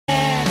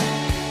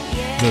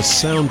The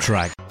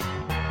Soundtrack.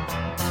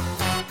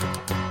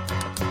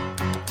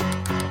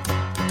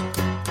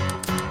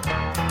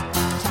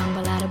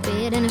 Tumble out of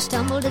bed and I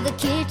stumble to the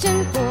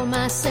kitchen, pour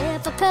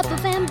myself a cup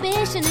of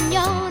ambition and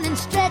yawn and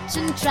stretch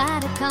and try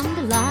to come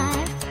to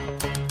life.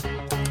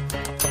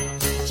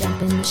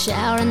 Jump in the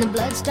shower and the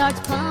blood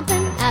starts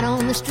pumping. Out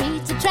on the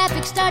streets the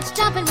traffic starts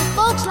jumping with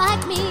folks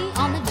like me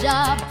on the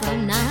job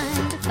from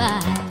 9 to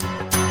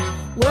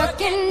 5.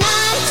 Working 9 to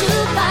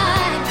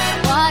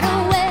 5, what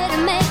a way to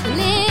make a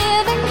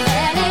living,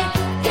 barely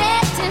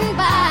getting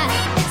by.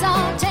 It's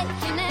all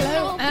taking and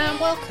Hello and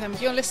welcome.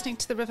 You're listening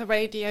to the River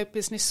Radio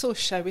Business Source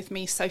Show with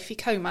me, Sophie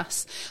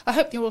Comas. I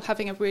hope you're all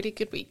having a really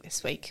good week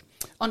this week.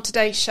 On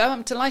today's show,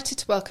 I'm delighted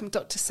to welcome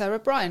Dr. Sarah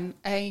Bryan,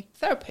 a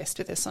therapist,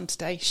 with us on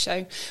today's show.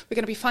 We're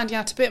going to be finding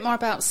out a bit more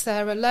about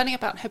Sarah, learning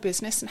about her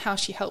business and how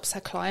she helps her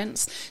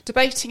clients,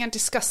 debating and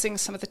discussing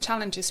some of the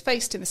challenges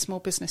faced in the small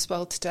business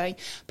world today.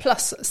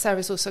 Plus,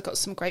 Sarah's also got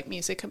some great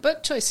music and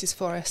book choices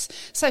for us.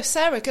 So,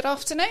 Sarah, good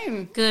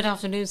afternoon. Good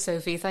afternoon,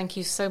 Sophie. Thank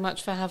you so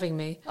much for having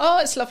me. Oh,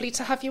 it's lovely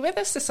to have you with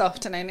us this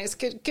afternoon. It's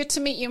good to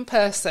meet you in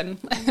person.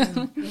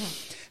 Yeah.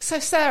 So,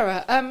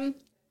 Sarah,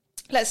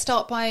 let's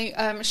start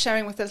by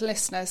sharing with the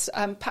listeners,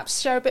 perhaps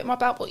share a bit more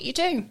about what you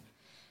do.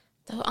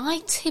 So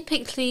I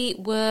typically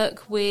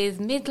work with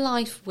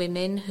midlife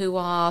women who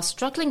are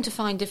struggling to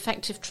find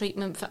effective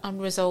treatment for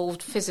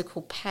unresolved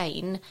physical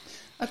pain.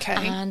 Okay.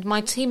 And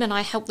my team and I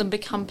help them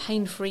become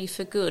pain-free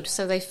for good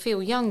so they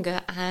feel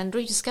younger and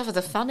rediscover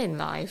the fun in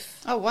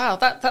life. Oh, wow.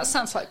 That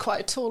sounds like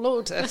quite a tall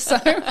order. So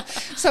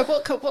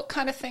what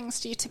kind of things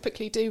do you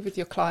typically do with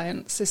your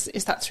clients?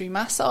 Is that through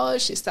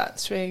massage? Is that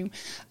through,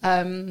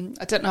 I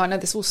don't know, I know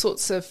there's all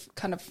sorts of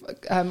kind of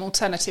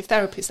alternative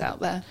therapies out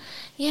there.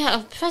 Yeah,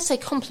 I prefer to say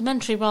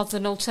complementary rather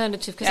than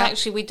alternative because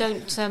actually we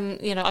don't,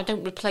 I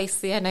don't replace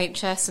the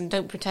NHS and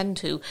don't pretend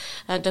to,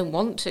 don't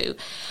want to.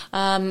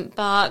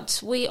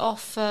 But we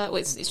offer,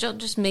 it's not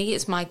just me,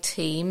 it's my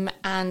team,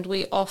 and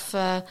we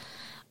offer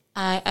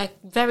a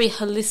very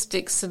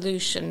holistic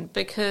solution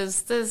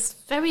because there's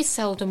very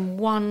seldom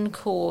one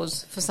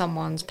cause for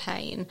someone's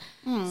pain.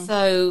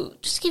 So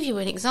just to give you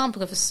an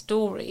example of a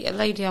story, a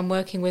lady I'm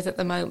working with at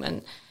the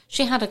moment,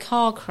 she had a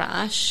car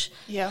crash.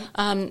 Yeah.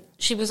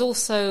 She was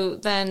also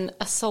then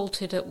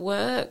assaulted at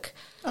work.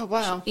 Oh,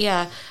 wow.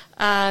 Yeah.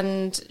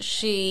 And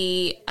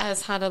she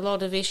has had a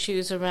lot of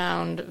issues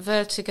around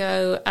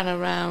vertigo and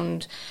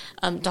around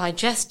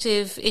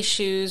digestive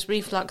issues,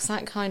 reflux,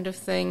 that kind of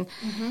thing.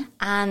 Mm-hmm.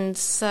 And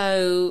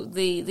so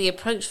the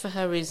approach for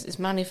her is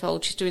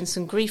manifold. She's doing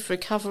some grief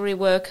recovery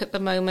work at the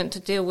moment to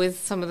deal with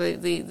some of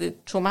the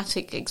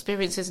traumatic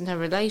experiences in her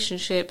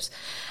relationships.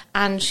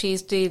 And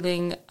she's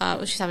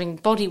she's having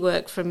body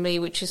work from me,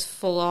 which is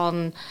full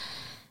on,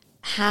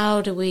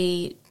 how do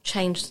we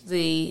change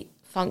the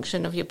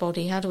function of your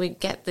body? How do we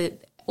get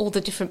all the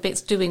different bits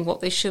doing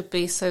what they should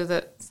be so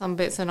that some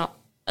bits are not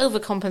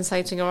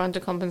overcompensating or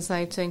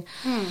undercompensating?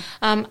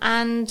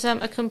 And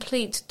a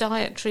complete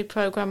dietary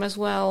program as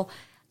well,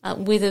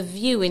 with a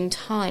view in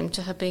time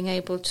to her being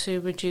able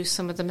to reduce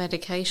some of the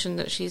medication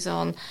that she's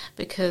on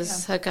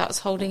because her gut's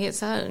holding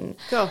its own.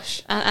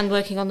 Gosh. And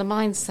working on the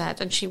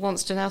mindset. And she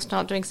wants to now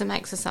start doing some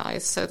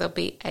exercise, so there'll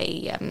be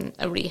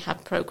a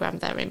rehab program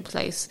there in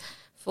place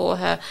for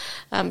her.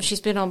 She's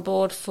been on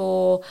board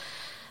for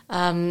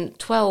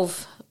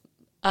 12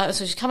 so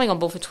she's coming on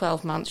board for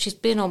 12 months. She's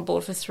been on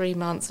board for 3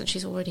 months and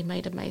she's already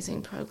made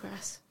amazing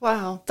progress.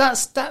 Wow,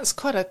 that's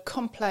quite a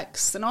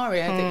complex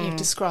scenario that you've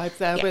described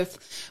there,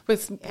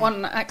 with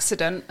one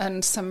accident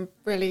and some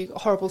really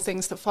horrible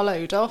things that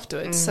followed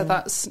afterwards. So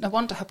that's no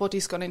wonder her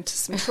body's gone into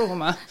some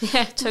trauma.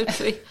 Yeah,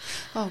 totally.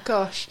 Oh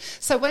gosh.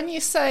 So when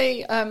you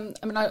say,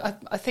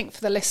 I think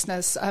for the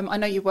listeners, I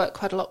know you work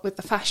quite a lot with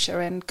the fascia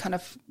and kind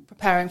of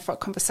preparing for a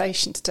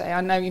conversation today.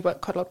 I know you work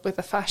quite a lot with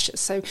the fascia.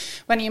 So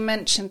when you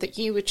mentioned that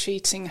you were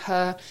treating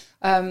her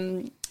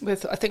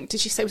with, I think,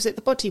 did you say, was it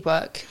the body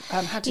work?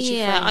 How did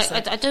you phrase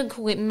it? I don't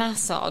call it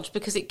massage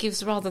because it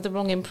gives rather the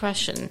wrong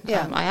impression.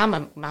 Yeah. I am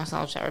a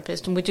massage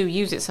therapist and we do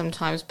use it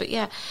sometimes, but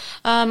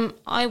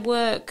I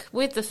work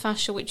with the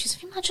fascia, which is,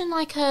 if you imagine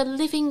like a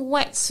living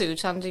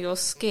wetsuit under your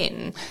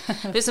skin.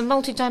 But it's a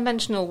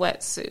multi-dimensional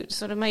wetsuit,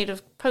 sort of made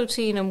of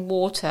protein and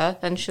water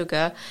and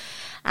sugar.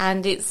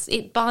 And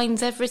it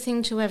binds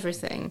everything to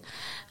everything.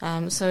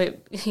 So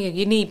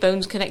you need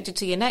bones connected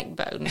to your neck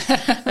bone,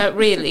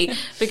 really,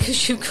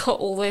 because you've got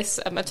all this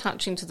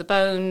attaching to the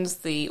bones,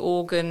 the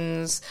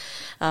organs,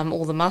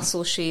 all the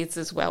muscle sheaths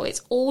as well.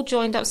 It's all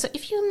joined up. So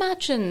if you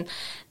imagine,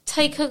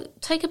 take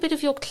a bit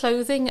of your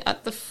clothing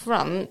at the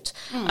front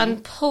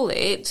and pull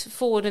it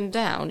forward and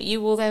down, you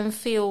will then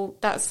feel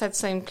that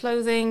same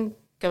clothing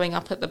going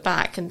up at the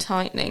back and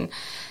tightening.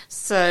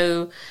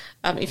 So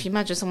if you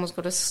imagine someone's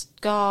got a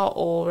scar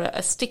or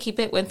a sticky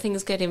bit, when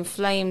things get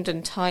inflamed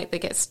and tight, they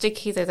get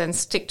sticky, they then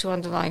stick to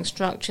underlying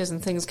structures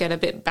and things get a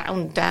bit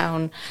bound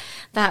down.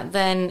 That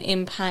then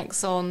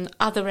impacts on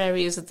other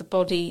areas of the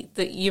body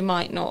that you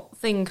might not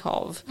think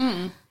of.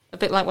 A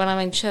bit like when I'm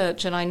in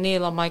church and I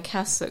kneel on my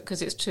cassock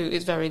because it's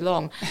very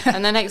long,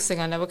 and the next thing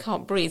I know I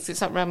can't breathe.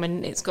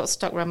 It's got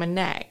stuck around my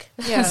neck.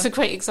 Yeah. It's a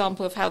great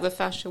example of how the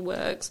fascia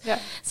works. Yeah.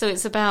 So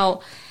it's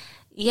about,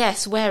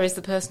 yes, where is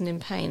the person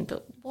in pain,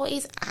 but what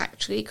is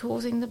actually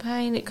causing the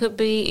pain? It could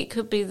be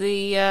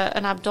the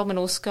an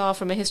abdominal scar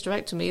from a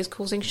hysterectomy is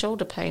causing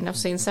shoulder pain. I've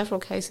seen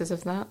several cases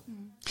of that.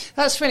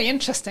 That's really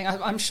interesting.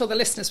 I'm sure the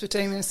listeners were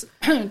doing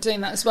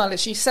that as well.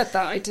 As you said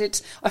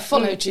that, I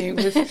followed you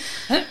with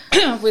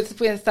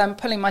with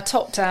pulling my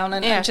top down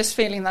and just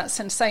feeling that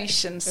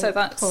sensation. So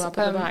that's pull up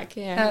at the back.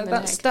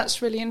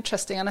 That's really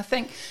interesting. And I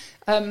think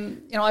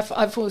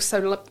I've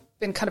also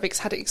been kind of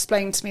had it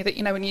explained to me that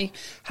when you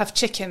have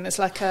chicken, there's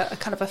like a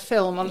kind of a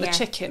film on the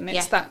chicken.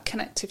 It's that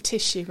connective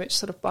tissue which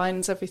sort of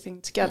binds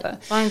everything together.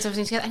 And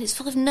it's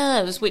full of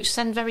nerves which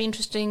send very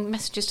interesting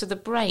messages to the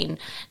brain,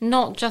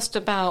 not just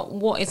about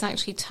what is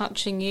actually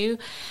touching you,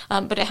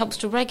 but it helps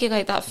to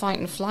regulate that fight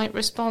and flight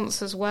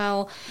response as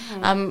well,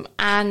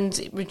 and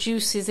it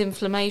reduces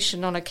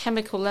inflammation on a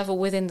chemical level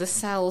within the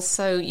cells,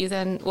 so you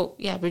then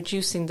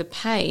reducing the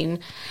pain.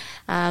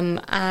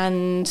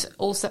 And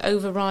also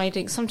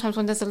overriding, sometimes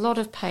when there's a lot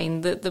of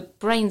pain, the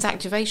brain's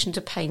activation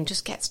to pain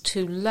just gets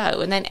too low,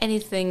 and then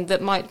anything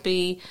that might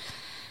be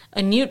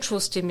a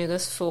neutral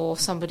stimulus for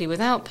somebody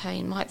without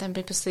pain might then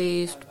be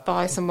perceived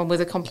by someone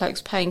with a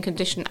complex pain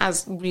condition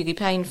as really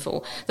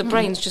painful. The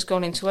brain's just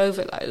gone into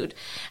overload.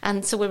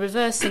 And so we're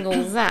reversing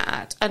all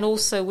that. And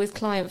also with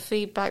client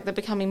feedback, they're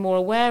becoming more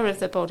aware of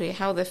their body,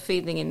 how they're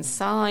feeling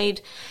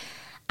inside,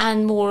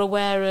 and more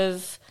aware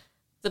of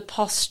the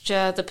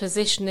posture, the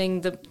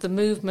positioning, the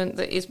movement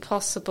that is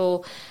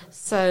possible.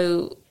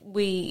 So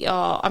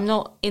I'm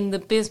not in the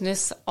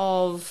business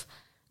of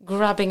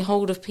grabbing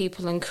hold of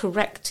people and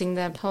correcting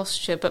their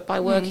posture, but by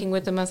working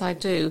with them as I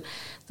do,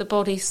 the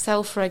body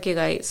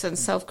self-regulates and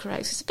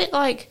self-corrects. It's a bit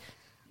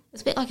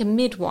like a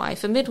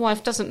midwife. A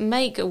midwife doesn't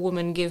make a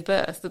woman give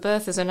birth. The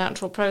birth is a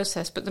natural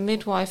process, but the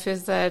midwife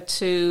is there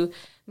to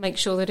make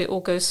sure that it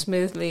all goes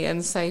smoothly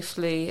and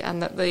safely,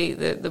 and that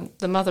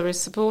the mother is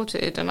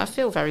supported. And I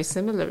feel very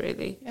similar,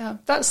 really. Yeah,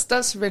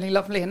 that's a really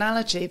lovely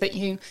analogy that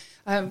you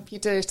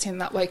do it in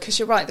that way, because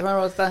you're right, there are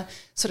other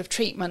sort of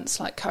treatments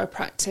like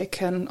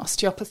chiropractic and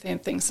osteopathy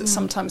and things that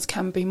sometimes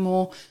can be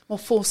more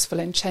forceful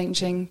in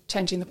changing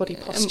the body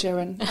posture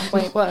and the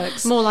way it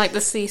works. More like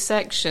the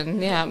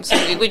C-section, yeah,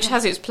 absolutely, which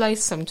has its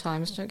place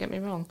sometimes, don't get me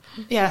wrong.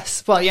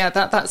 Yes, well, yeah,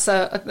 that's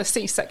the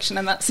C-section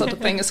and that sort of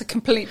thing is a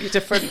completely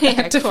different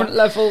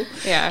level.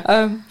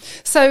 Yeah.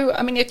 So,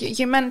 I mean,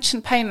 you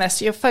mentioned pain there,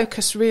 so your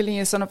focus really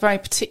is on a very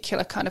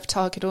particular kind of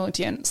target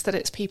audience, that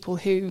it's people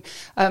who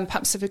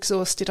perhaps have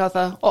exhausted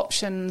other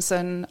options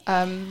and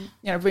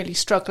really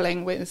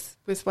struggling with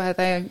where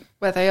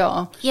they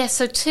are. Yeah,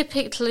 so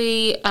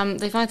typically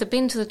they've either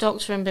been to the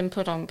doctor and been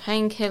put on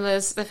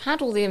painkillers, they've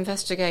had all the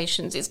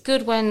investigations. It's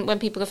good when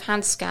people have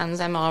had scans,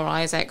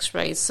 MRIs,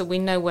 X-rays, so we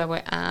know where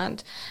we're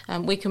at.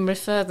 We can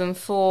refer them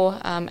for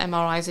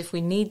MRIs if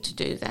we need to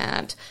do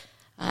that,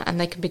 and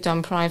they can be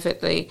done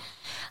privately.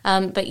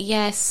 But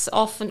yes,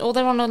 often, or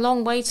they're on a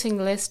long waiting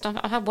list.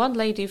 I had one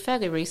lady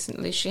fairly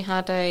recently, she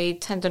had a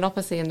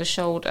tendinopathy in the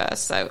shoulder,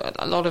 so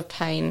a lot of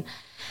pain.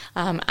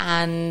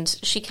 And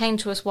she came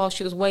to us while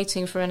she was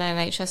waiting for an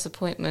NHS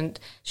appointment.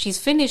 She's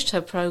finished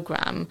her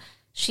programme.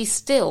 She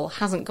still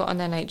hasn't got an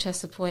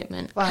NHS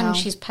appointment. Wow. And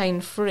she's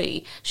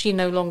pain-free. She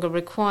no longer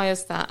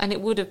requires that. And it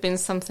would have been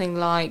something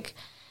like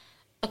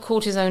a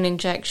cortisone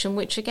injection,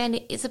 which, again,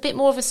 is a bit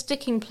more of a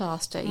sticking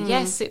plaster.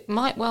 Yes, it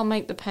might well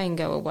make the pain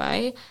go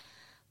away,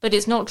 but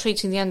it's not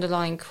treating the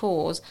underlying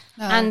cause.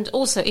 No. And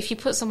also, if you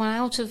put someone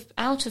out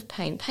of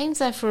pain, pain's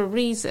there for a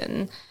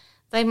reason.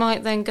 They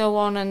might then go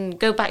on and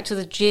go back to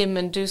the gym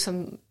and do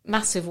some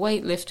massive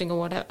weightlifting or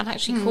whatever, and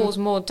actually cause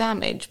more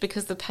damage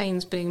because the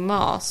pain's being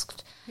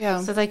masked.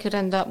 Yeah. So they could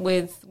end up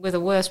with a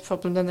worse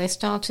problem than they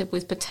started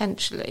with,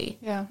 potentially.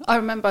 Yeah, I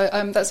remember,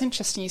 that's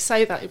interesting you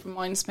say that. It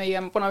reminds me,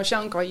 when I was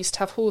younger, I used to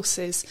have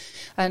horses,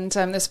 and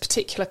there's a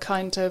particular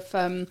kind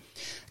of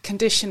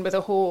condition with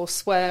a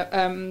horse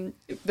where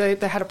they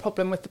had a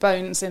problem with the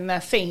bones in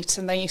their feet,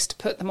 and they used to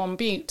put them on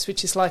bute,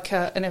 which is like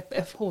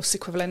a horse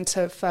equivalent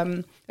of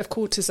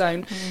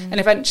cortisone, and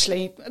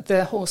eventually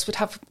the horse would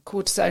have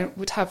cortisone,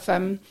 would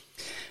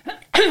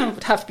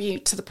have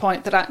bute to the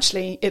point that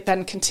actually it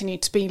then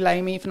continued to be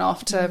lame even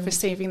after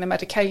receiving the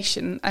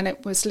medication, and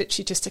it was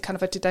literally just a kind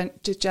of a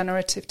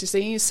degenerative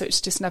disease, so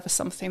it's just never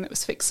something that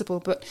was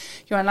fixable. But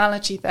your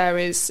analogy there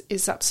is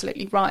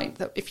absolutely right,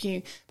 that if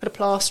you put a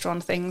plaster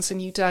on things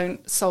and you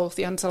don't solve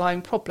the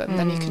underlying problem,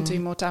 then you can do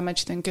more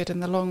damage than good in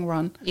the long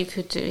run. You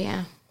could do,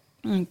 yeah.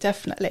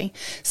 Definitely.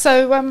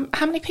 So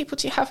how many people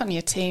do you have on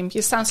your team?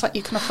 It sounds like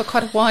you can offer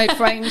quite a wide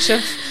range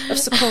of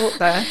support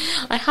there.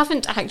 I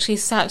haven't actually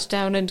sat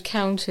down and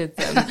counted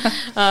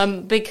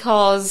them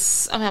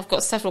because I've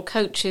got several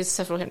coaches,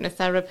 several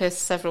hypnotherapists,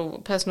 several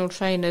personal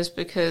trainers,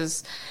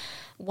 because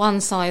one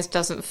size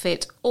doesn't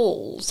fit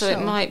all. So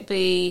It might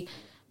be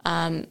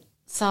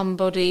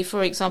somebody,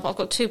 for example, I've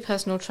got two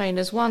personal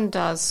trainers. One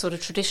does sort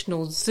of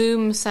traditional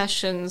Zoom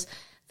sessions.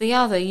 The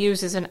other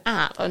uses an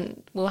app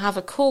and will have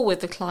a call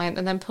with the client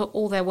and then put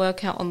all their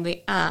work out on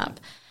the app,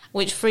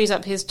 which frees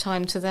up his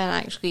time to then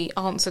actually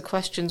answer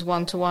questions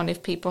one-to-one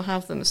if people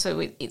have them. So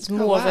it's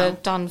more of a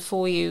done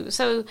for you.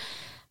 So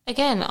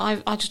again,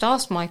 I just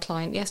asked my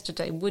client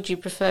yesterday, would you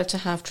prefer to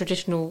have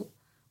traditional...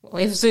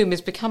 Well, if Zoom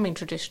is becoming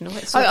traditional,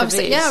 it sort of is.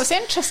 Yeah, I was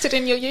interested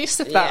in your use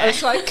of that. I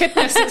was like,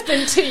 goodness, it's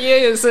been 2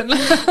 years. And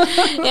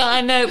yeah,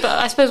 I know, but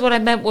I suppose what I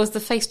meant was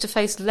the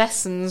face-to-face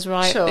lessons,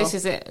 right? Sure. This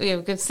is it. You know,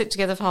 we're going to sit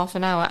together for half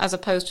an hour, as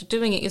opposed to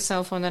doing it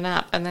yourself on an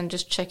app and then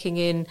just checking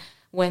in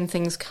when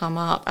things come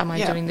up. Am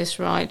I doing this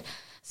right?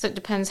 So it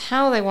depends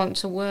how they want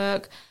to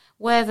work,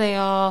 where they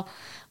are,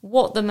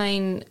 what the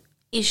main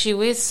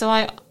issue is. So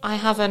I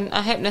have a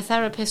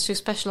hypnotherapist who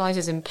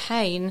specialises in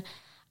pain.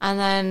 And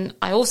then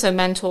I also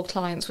mentor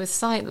clients with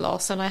sight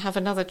loss, and I have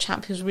another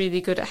chap who's really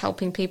good at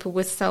helping people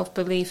with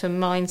self-belief and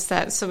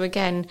mindset. So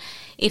again,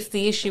 if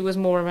the issue was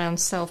more around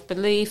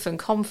self-belief and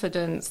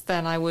confidence,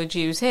 then I would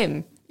use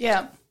him.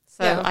 Yeah.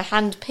 So I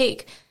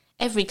handpick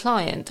every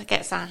client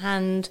gets a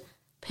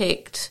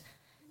hand-picked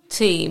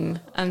team,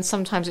 and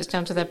sometimes it's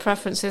down to their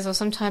preferences, or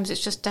sometimes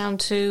it's just down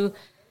to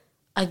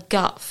a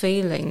gut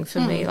feeling for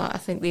me. Like, I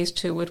think these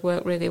two would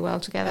work really well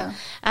together.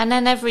 And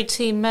then every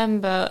team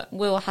member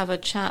will have a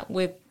chat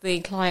with the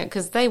client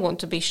because they want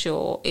to be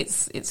sure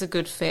it's a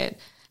good fit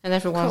and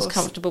everyone's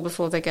comfortable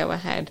before they go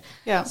ahead.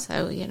 Yeah.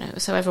 So, you know,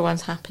 so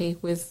everyone's happy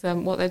with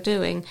what they're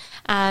doing.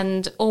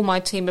 And all my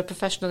team are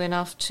professional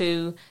enough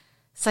to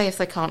say if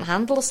they can't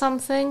handle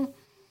something,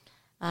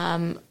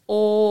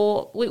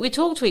 or we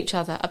talk to each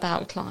other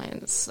about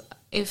clients.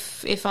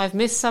 If I've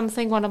missed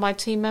something, one of my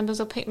team members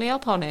will pick me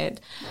up on it.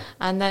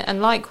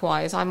 And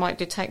likewise, I might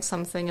detect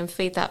something and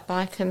feed that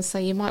back and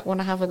say, you might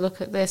want to have a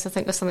look at this. I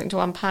think there's something to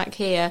unpack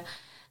here.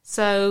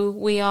 So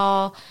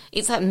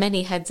it's like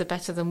many heads are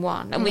better than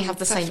one. And we have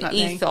the same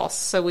ethos.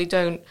 So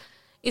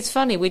it's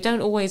funny, we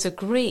don't always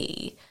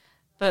agree.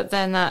 But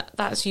then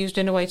that's used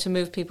in a way to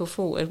move people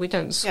forward. We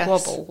don't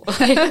squabble.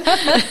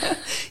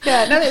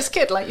 Yeah, no, it's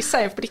good. Like you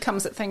say, everybody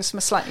comes at things from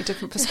a slightly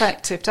different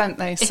perspective, don't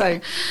they? So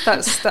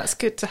that's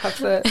good to have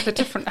the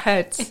different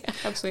heads. Yeah,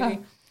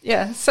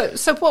 absolutely.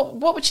 So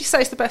what would you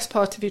say is the best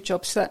part of your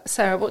job,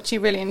 Sarah? What do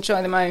you really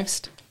enjoy the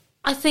most?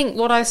 I think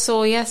what I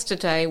saw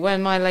yesterday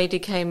when my lady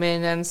came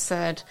in and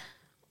said,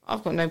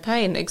 I've got no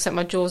pain except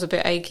my jaw's a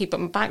bit achy, but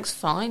my back's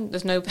fine.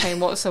 There's no pain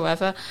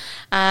whatsoever.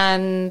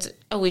 And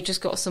we just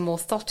got some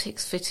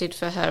orthotics fitted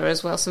for her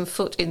as well, some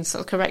foot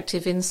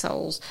corrective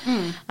insoles.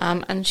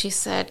 And she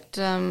said,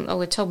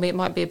 they told me it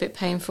might be a bit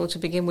painful to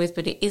begin with,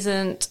 but it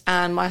isn't.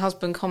 And my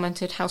husband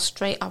commented how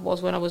straight I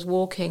was when I was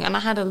walking. And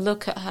I had a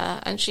look at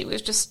her and she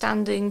was just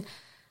standing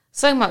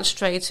so much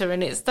straighter.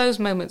 And it's those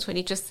moments when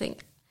you just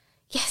think,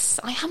 yes,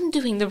 I am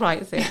doing the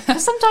right thing.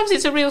 Sometimes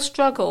it's a real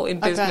struggle in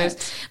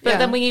business. But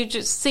then when you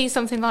just see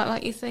something like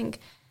that, you think,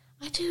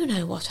 I do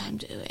know what I'm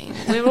doing.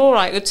 We're all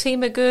right. The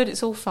team are good.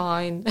 It's all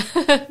fine.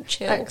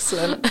 Chill.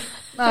 Excellent.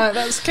 No,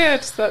 that's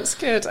good. That's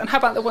good. And how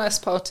about the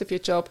worst part of your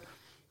job?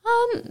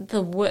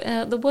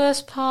 The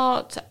worst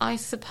part, I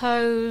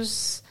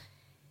suppose...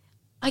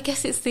 I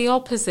guess it's the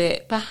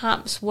opposite,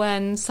 perhaps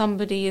when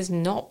somebody is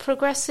not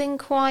progressing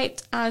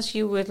quite as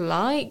you would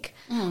like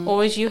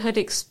or as you had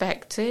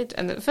expected.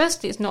 And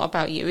firstly, it's not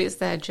about you, it's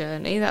their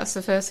journey. That's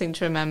the first thing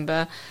to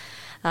remember.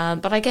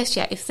 But I guess,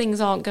 if things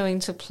aren't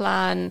going to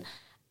plan,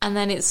 and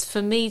then it's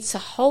for me to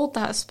hold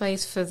that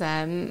space for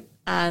them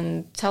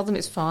and tell them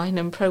it's fine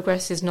and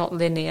progress is not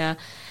linear,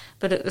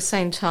 but at the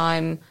same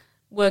time,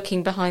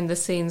 working behind the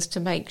scenes to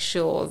make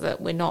sure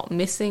that we're not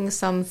missing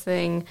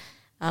something.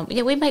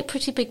 We make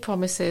pretty big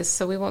promises,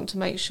 so we want to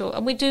make sure,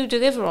 and we do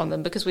deliver on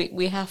them because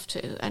we have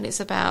to. And it's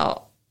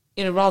about,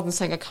 rather than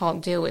saying I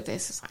can't deal with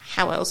this, it's like,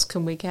 how else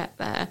can we get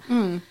there?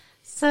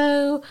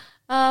 So,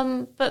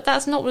 but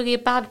that's not really a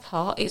bad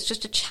part. It's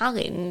just a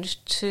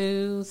challenge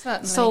to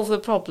solve the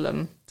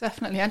problem.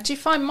 Definitely. And do you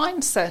find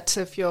mindset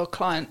of your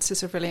clients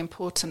is a really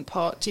important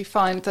part? Do you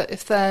find that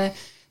if they're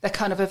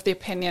kind of the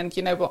opinion,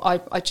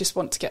 I just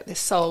want to get this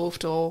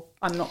solved, or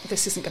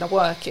this isn't going to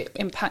work, it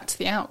impacts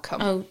the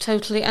outcome? Oh,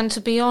 totally. And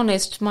to be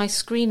honest, my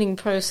screening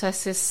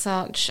process is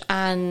such,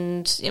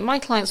 and my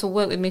clients will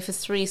work with me for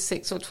 3,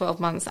 6 or 12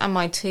 months, and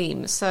my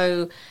team.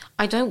 So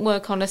I don't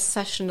work on a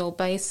sessional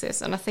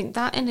basis. And I think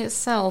that in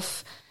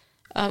itself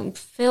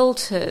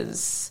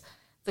filters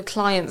the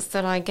clients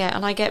that I get.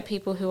 And I get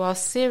people who are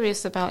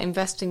serious about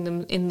investing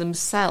them in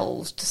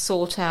themselves to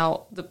sort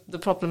out the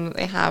problem that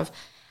they have.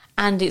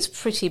 And it's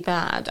pretty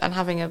bad and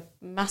having a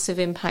massive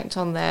impact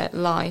on their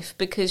life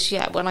because,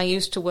 when I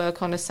used to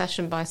work on a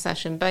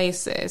session-by-session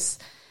basis,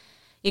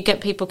 you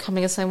get people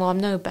coming and saying, well, I'm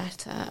no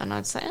better. And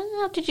I'd say,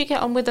 how did you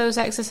get on with those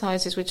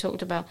exercises we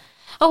talked about?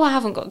 Oh, I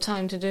haven't got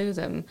time to do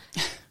them.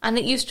 And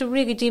it used to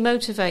really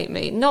demotivate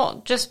me,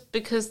 not just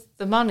because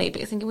the money,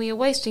 but you're thinking, well, you're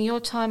wasting your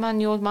time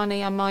and your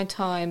money and my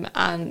time.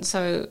 And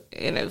so,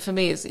 for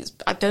me,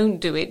 I don't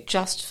do it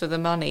just for the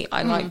money.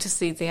 I like to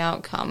see the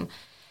outcome.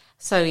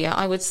 So, yeah,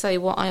 I would say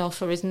what I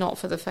offer is not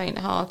for the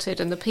faint-hearted,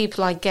 and the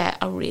people I get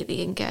are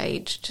really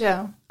engaged.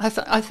 Yeah,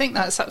 I think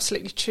that's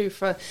absolutely true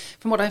from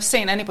what I've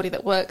seen. Anybody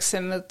that works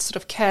in the sort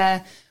of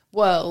care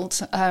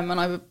world, and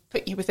I would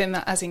put you within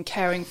that as in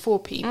caring for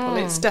people,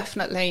 it's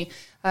definitely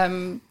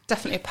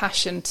a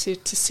passion to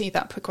see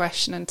that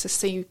progression and to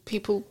see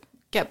people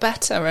get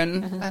better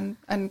and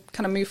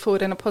kind of move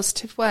forward in a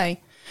positive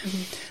way.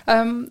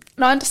 Now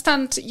I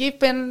understand you've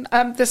been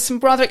there's some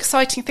rather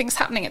exciting things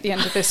happening at the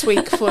end of this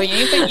week for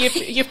you.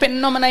 That you've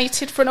been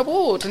nominated for an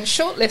award and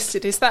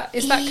shortlisted. Is that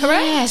correct?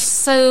 Yes.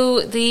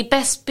 So the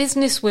Best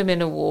Business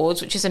Women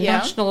Awards, which is a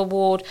national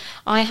award,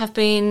 I have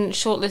been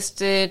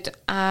shortlisted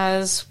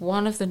as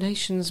one of the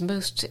nation's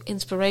most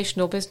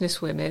inspirational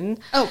businesswomen.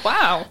 Oh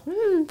wow!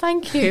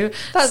 Thank you.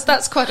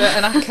 That's quite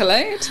an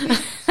accolade.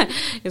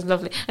 It's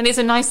lovely, and it's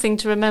a nice thing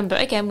to remember.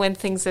 Again, when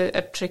things are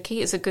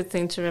tricky, it's a good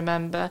thing to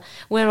remember.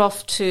 We're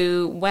off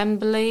to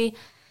Wembley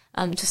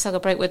to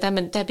celebrate with them,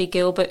 and Debbie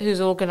Gilbert,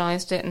 who's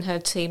organised it, and her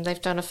team.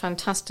 They've done a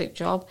fantastic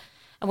job.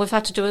 And we've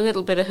had to do a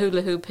little bit of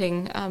hula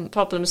hooping,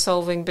 problem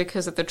solving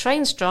because of the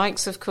train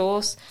strikes, of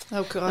course.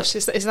 Oh gosh,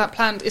 is that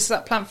planned? Is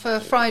that planned for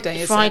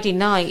Friday? Friday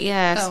night,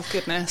 yes. Oh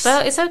goodness.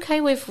 But it's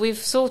okay. We've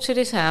sorted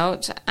it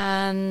out,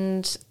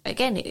 and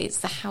again, it's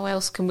the how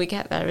else can we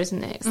get there,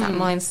 isn't it? It's that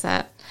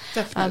mindset.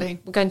 Definitely.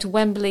 We're going to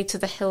Wembley to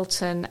the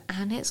Hilton,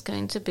 and it's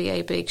going to be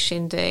a big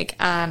shindig.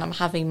 And I'm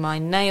having my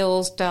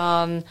nails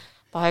done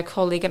by a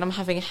colleague, and I'm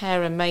having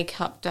hair and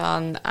makeup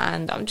done,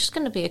 and I'm just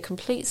going to be a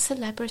complete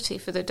celebrity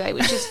for the day,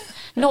 which is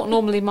not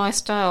normally my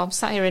style. I'm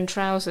sat here in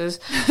trousers.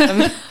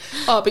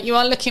 But you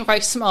are looking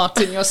very smart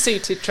in your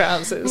suited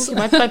trousers.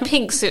 my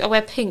pink suit. I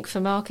wear pink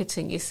for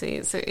marketing. You see,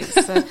 it's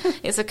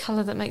a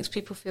colour that makes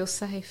people feel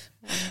safe.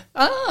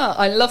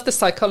 I love the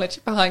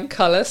psychology behind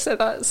colour. So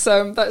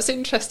that's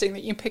interesting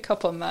that you pick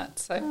up on that.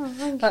 So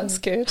that's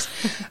good.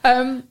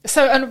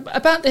 So and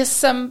about this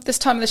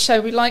time of the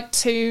show, we like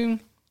to.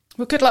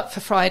 Well, good luck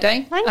for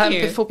Friday. Thank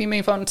you. Before we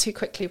move on too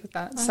quickly with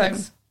that.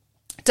 Thanks. So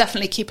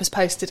definitely keep us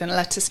posted and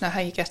let us know how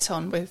you get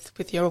on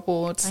with your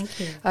awards. Thank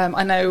you.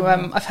 I know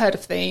I've heard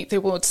of the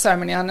awards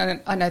ceremony.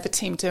 I know the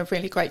team do a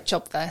really great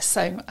job there.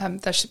 So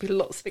there should be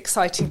lots of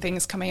exciting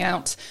things coming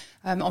out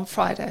on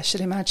Friday, I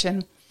should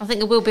imagine. I think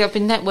there will be. I've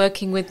been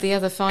networking with the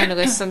other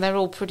finalists, and they're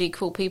all pretty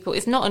cool people.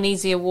 It's not an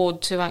easy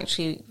award to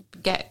actually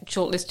get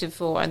shortlisted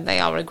for, and they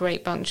are a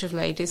great bunch of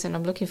ladies, and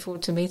I'm looking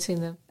forward to meeting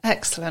them.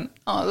 Excellent.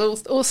 Oh,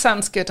 it all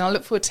sounds good. I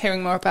look forward to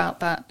hearing more about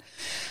that.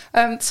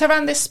 So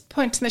around this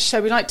point in the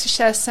show, we like to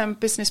share some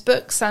business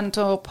books and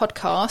or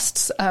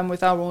podcasts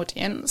with our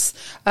audience.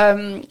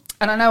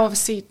 And I know,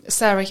 obviously,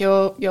 Sarah,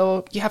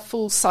 you have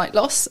full sight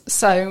loss,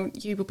 so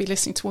you will be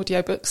listening to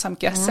audiobooks, I'm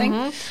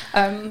guessing.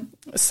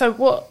 So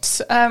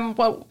what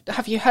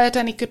have you heard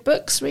any good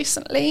books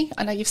recently?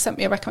 I know you've sent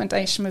me a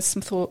recommendation with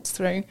some thoughts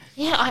through.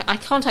 Yeah, I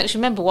can't actually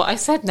remember what I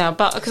said now,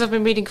 but because I've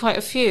been reading quite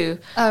a few.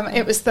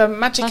 It was The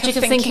Magic of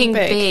Thinking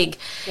Big.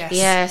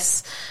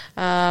 Yes.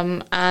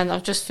 And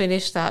I've just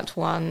finished that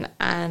one,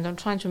 and I'm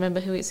trying to remember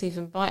who it's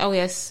even by. Oh,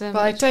 yes.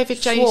 By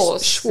David J.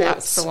 Schwartz.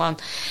 That's the one.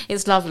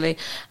 It's lovely.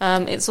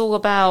 It's all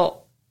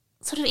about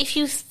sort of if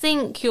you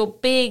think you're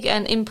big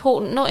and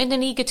important, not in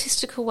an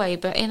egotistical way,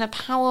 but in a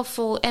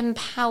powerful,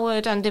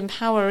 empowered and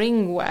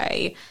empowering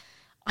way,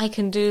 I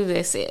can do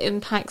this. It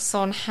impacts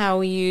on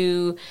how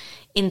you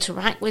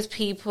interact with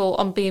people,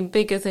 on being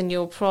bigger than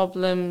your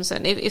problems.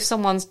 And if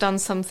someone's done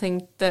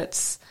something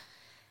that's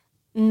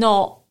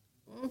not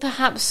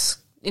perhaps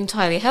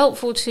entirely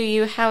helpful to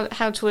you, how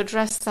to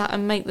address that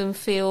and make them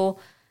feel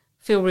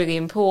really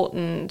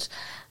important.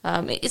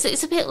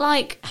 It's a bit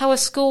like how a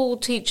school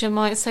teacher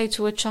might say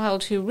to a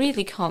child who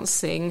really can't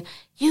sing,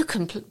 you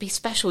can be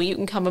special, you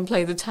can come and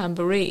play the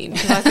tambourine.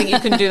 And I think you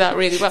can do that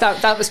really well.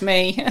 That was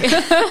me.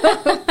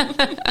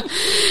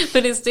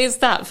 But it's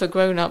that for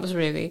grown-ups,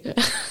 really.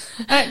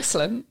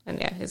 Excellent. And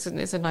yeah, it's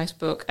a nice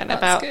book. And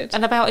That's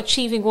about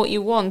achieving what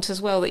you want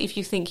as well, that if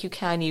you think you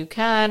can, you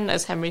can,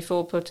 as Henry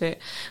Ford put it.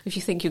 If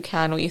you think you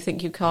can or you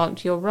think you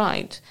can't, you're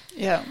right.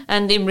 Yeah.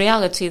 And in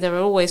reality, there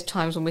are always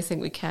times when we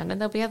think we can, and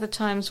there'll be other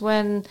times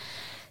when,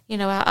 you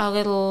know, our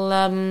little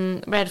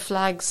red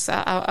flags,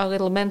 our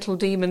little mental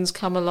demons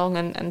come along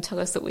and tell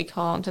us that we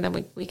can't, and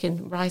then we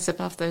can rise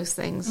above those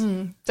things.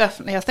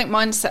 Definitely. I think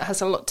mindset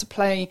has a lot to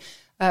play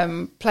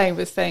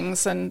with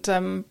things, and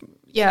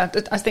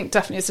I think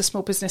definitely as a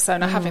small business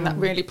owner, having that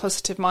really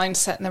positive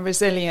mindset and the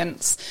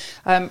resilience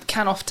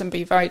can often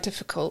be very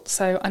difficult.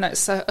 So I know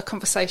it's a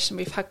conversation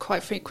we've had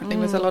quite frequently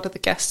with a lot of the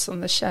guests on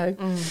the show.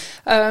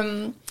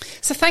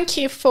 So thank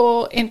you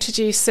for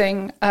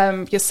introducing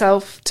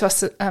yourself to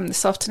us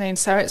this afternoon,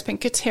 Sarah. It's been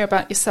good to hear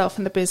about yourself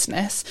and the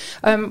business.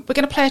 We're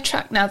going to play a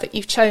track now that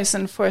you've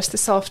chosen for us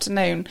this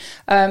afternoon.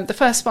 The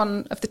first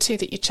one of the two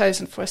that you've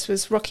chosen for us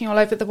was Rocking All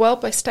Over the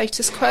World by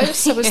Status Quo.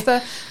 So was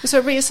there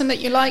a reason that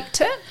you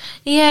liked it?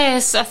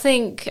 Yes, I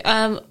think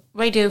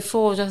Radio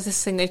 4 does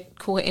this thing, they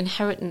call it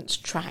Inheritance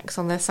Tracks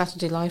on their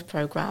Saturday Live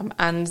programme,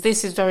 and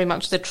this is very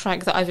much the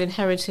track that I've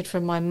inherited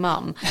from my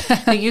mum,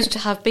 who used to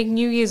have big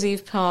New Year's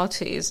Eve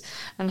parties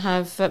and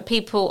have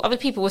people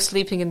were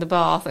sleeping in the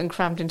bath and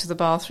crammed into the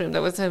bathroom.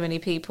 There were so many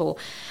people.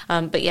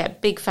 But yeah,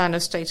 big fan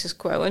of Status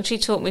Quo, and she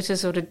taught me to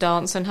sort of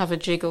dance and have a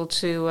jiggle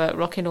to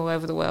Rockin' All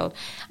Over the World.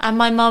 And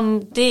my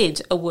mum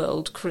did a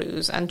world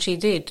cruise, and she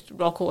did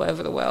rock all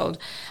over the world,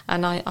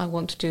 and I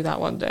want to do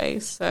that one day.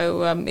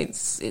 So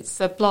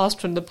it's a blast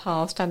from the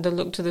past and a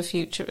look to the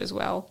future as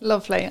well.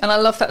 Lovely. And I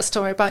love that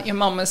story about your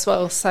mum as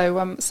well.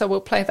 So we'll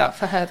play that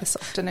for her this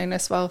afternoon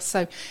as well.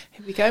 So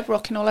here we go,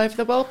 Rocking All Over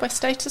the World by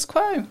Status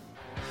Quo.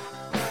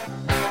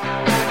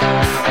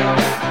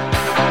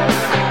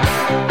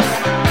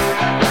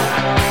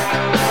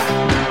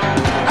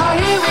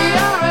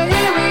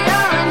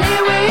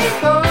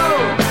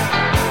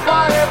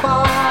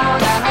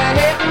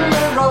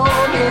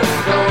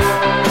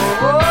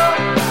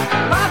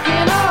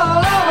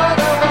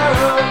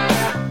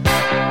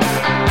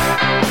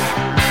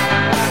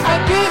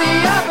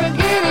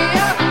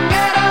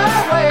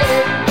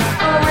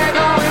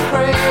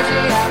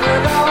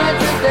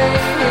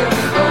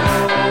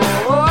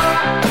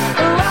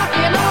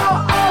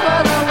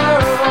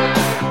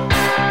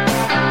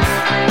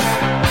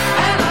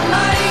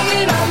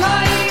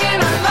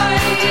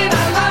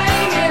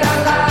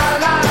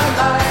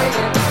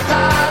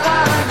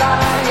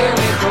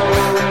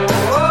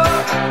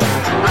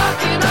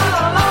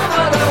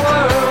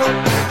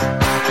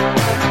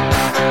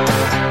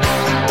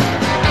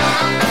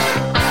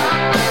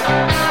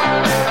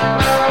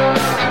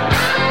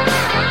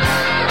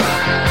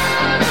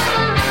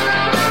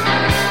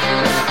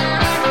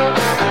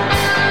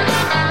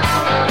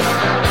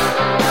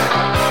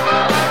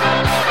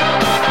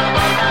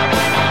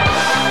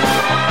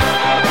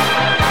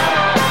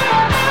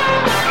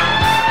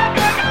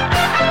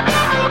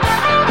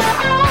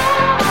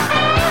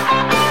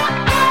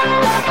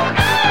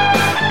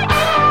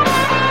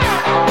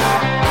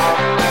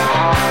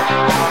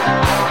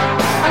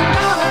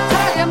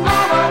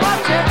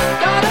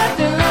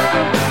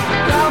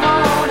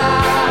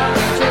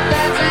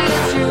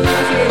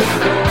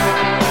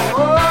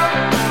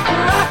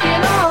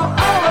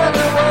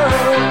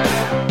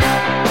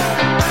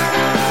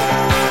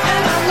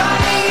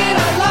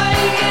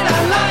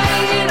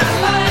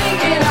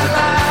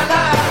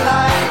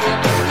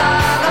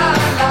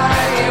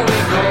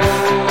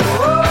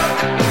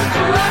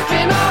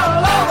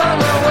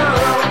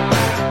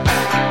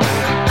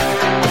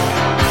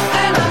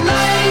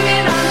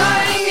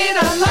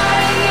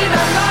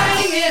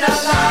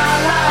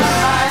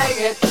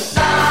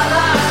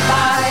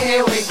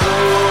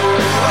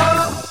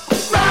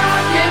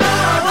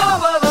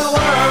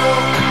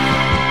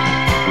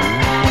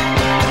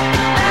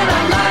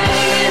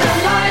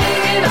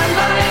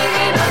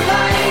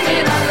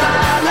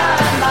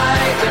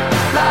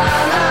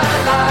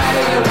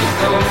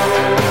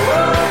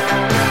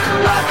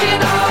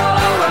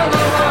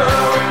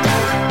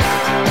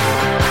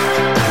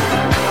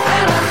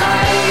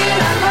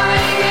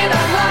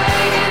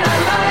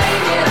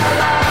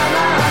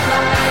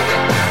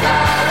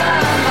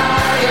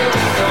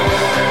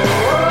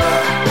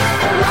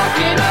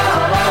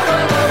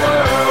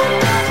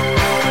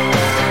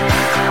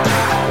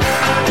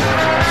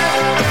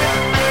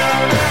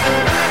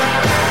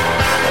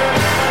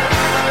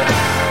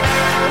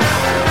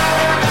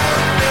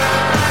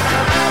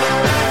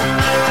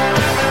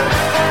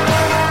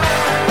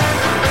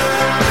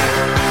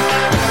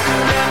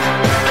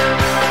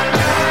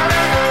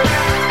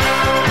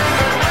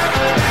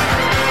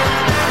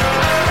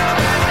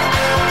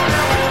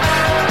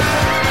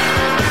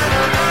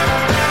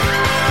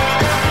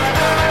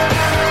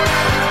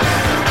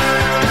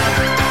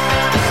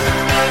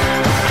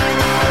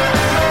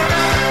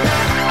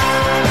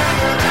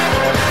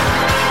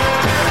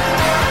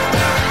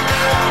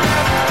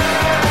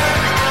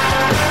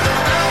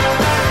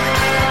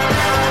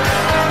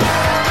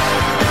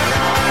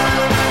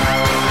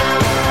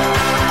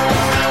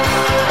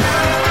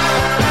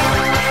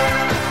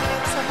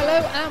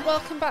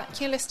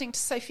 You're listening to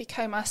Sophie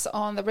Comas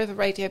on the River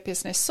Radio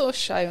Business Source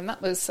Show, and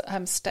that was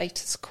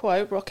Status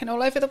Quo, rocking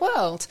all over the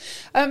world.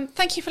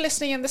 Thank you for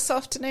listening in this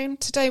afternoon.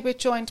 Today we're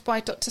joined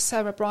by Dr.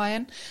 Sarah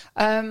Bryan,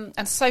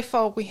 and so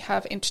far we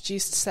have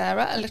introduced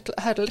Sarah,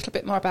 heard a little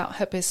bit more about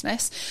her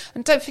business.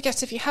 And don't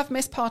forget, if you have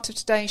missed part of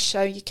today's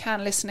show, you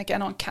can listen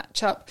again on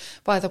Catch Up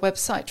via the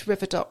website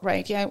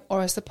river.radio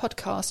or as the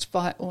podcast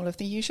via all of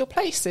the usual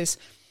places.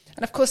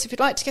 And of course, if you'd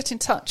like to get in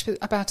touch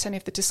about any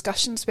of the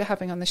discussions we're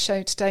having on the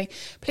show today,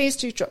 please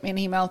do drop me an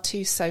email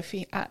to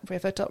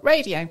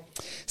sophie@river.radio.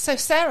 So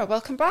Sarah,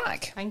 welcome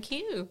back. Thank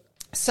you.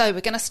 So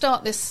we're going to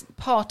start this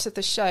part of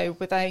the show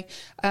with a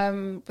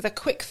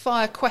quick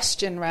fire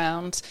question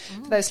round.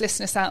 For those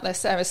listeners out there,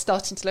 Sarah's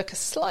starting to look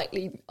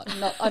slightly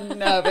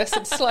nervous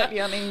and slightly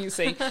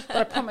uneasy. But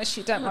I promise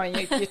you, don't worry,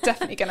 you're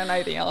definitely going to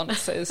know the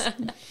answers.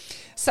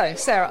 So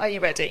Sarah, are you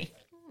ready?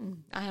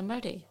 I am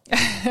ready.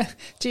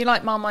 Do you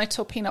like Marmite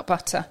or peanut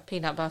butter?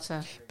 Peanut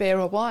butter. Beer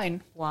or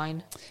wine?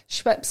 Wine.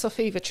 Schweppes or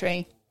Fever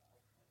Tree?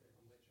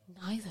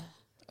 Neither.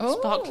 Oh.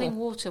 Sparkling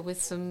water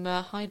with some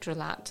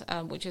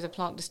hydrolat, which is a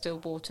plant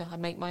distilled water. I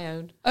make my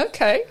own.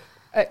 Okay,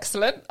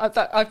 excellent.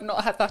 I've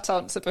not had that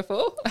answer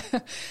before.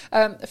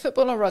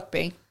 Football or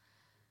rugby?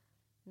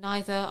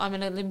 Neither. I'm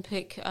an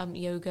Olympic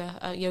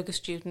yoga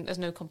student. There's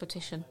no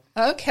competition.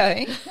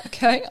 Okay.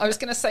 I was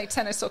going to say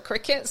tennis or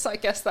cricket, so I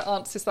guess that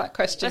answers that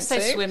question Let's too.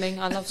 say swimming.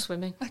 I love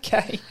swimming.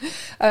 Okay.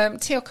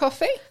 Tea or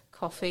coffee?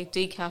 Coffee.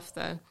 Decaf,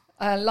 though.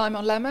 Lime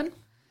or lemon?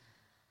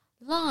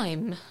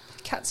 Lime.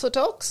 Cats or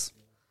dogs?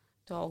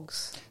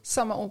 Dogs.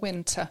 Summer or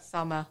winter?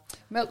 Summer.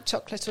 Milk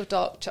chocolate or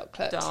dark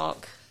chocolate?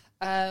 Dark.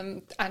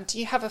 And do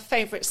you have a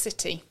favourite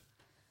city?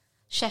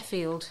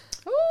 Sheffield.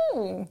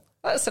 Oh,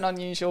 that's an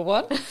unusual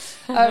one.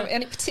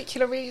 Any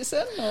particular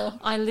reason? Or?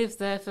 I lived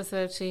there for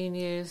 13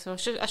 years. Or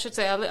I should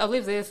say I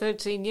lived there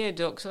 13 years,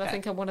 Doc, so I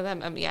think I'm one of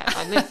them.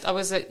 I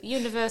was at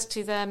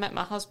university there, met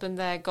my husband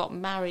there, got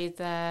married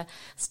there,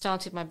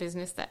 started my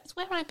business there. It's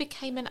where I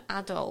became an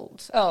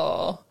adult.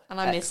 Oh, and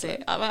I miss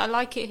it. I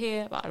like it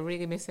here, but I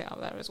really miss it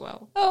up there as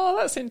well. Oh,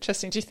 that's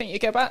interesting. Do you think you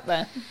go back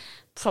there?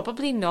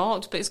 Probably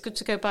not, but it's good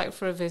to go back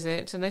for a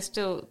visit. And they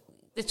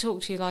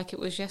talk to you like it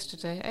was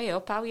yesterday. Hey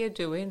up, how are you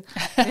doing?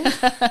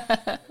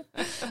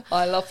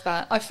 I love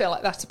that. I feel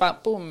like that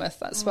about Bournemouth.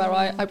 That's where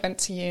I went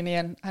to uni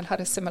and had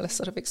a similar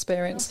sort of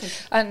experience. Okay.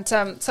 And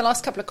so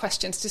last couple of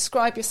questions.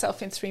 Describe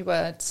yourself in 3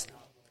 words.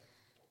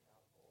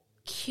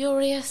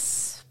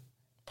 Curious,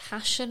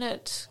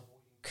 passionate,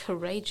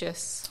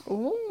 courageous.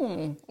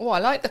 Oh, I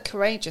like the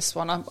courageous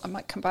one. I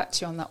might come back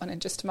to you on that one in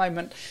just a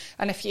moment.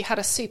 And if you had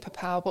a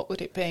superpower, what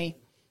would it be?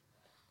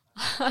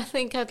 I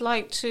think I'd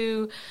like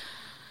to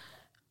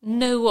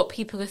know what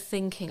people are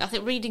thinking. I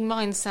think reading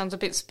minds sounds a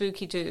bit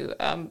spooky-doo,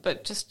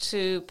 but just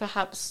to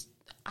perhaps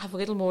have a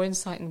little more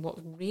insight in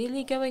what's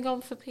really going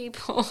on for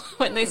people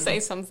when they say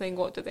something.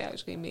 What do they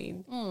actually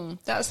mean?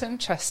 That's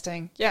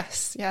interesting.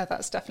 Yes, yeah,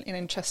 that's definitely an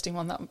interesting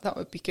one. That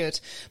would be good.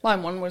 My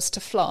one was to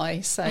fly,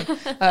 so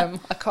I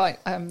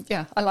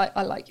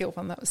like your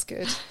one. That was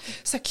good.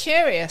 So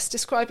curious.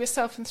 Describe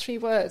yourself in 3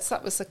 words.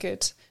 That was a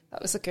good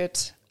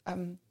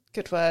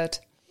word.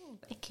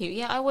 Thank you.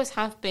 Yeah, I always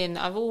have been.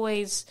 I've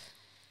always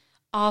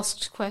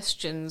asked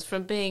questions,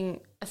 from being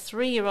a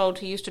 3-year-old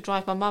who used to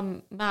drive my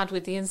mum mad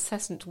with the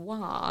incessant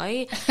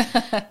why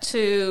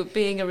to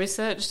being a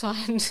research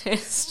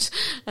scientist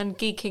and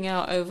geeking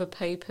out over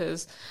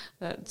papers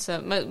that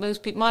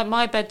most people,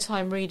 my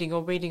bedtime reading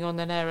or reading on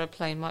an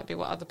aeroplane might be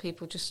what other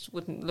people just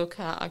wouldn't look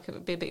at. I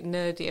could be a bit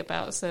nerdy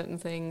about certain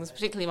things,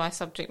 particularly my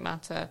subject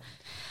matter.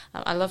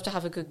 I love to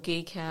have a good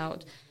geek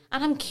out.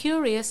 And I'm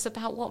curious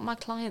about what my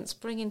clients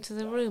bring into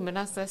the room and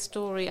as their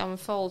story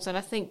unfolds. And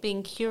I think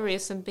being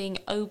curious and being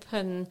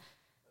open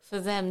for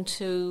them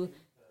to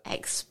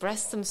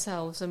express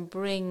themselves and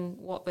bring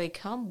what they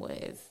come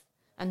with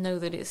and know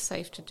that it's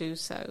safe to do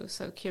so.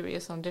 So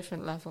curious on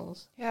different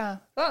levels. Yeah,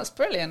 that's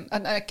brilliant.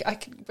 And I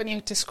can, when you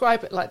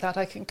describe it like that,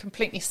 I can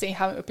completely see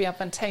how it would be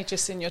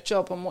advantageous in your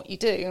job and what you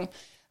do.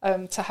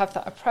 To have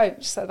that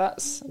approach, so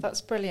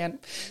that's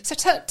brilliant. So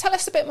tell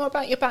us a bit more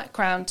about your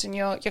background and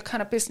your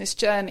kind of business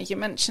journey. You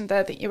mentioned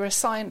there that you were a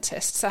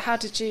scientist. So how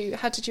did you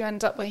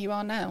end up where you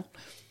are now?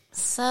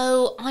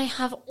 So I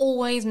have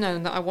always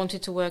known that I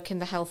wanted to work in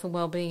the health and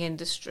wellbeing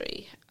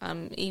industry,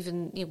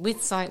 even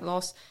with sight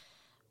loss.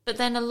 But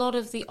then a lot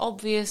of the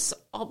obvious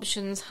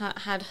options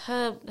had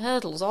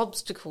hurdles,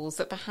 obstacles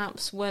that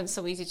perhaps weren't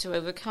so easy to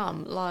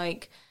overcome,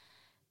 like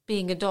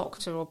being a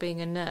doctor or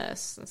being a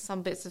nurse.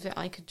 Some bits of it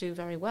I could do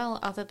very well,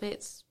 other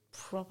bits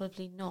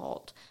probably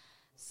not.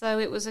 So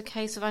it was a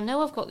case of, I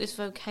know I've got this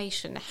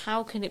vocation,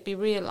 how can it be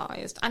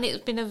realised? And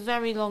it's been a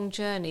very long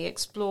journey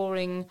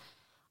exploring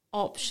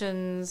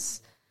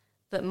options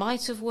that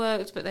might have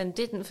worked but then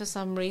didn't for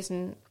some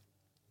reason.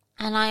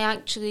 And I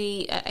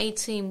actually, at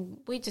 18,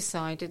 we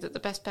decided that the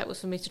best bet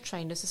was for me to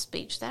train as a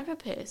speech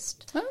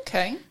therapist.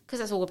 Okay. Because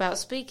that's all about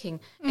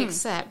speaking,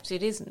 except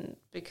it isn't,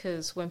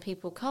 because when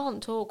people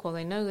can't talk or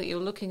they know that you're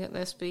looking at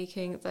their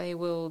speaking, they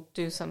will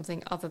do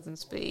something other than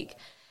speak.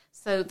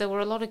 So there were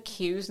a lot of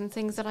cues and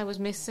things that I was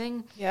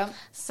missing. Yeah.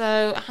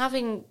 So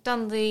having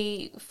done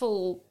the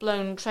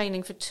full-blown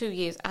training for 2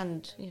 years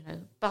and,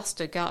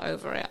 bust a gut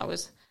over it, I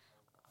was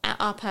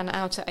up and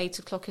out at 8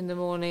 o'clock in the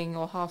morning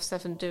or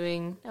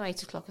 7:30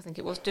 8 o'clock I think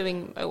it was,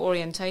 doing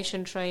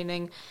orientation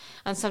training,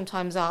 and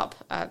sometimes up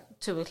at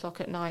 2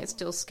 o'clock at night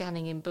still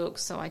scanning in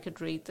books so I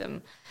could read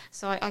them.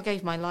 So I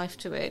gave my life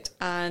to it,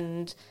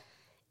 and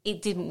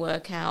it didn't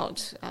work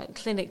out.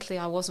 Clinically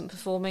I wasn't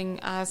performing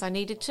as I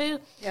needed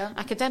to. Yeah.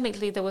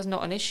 Academically there was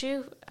not an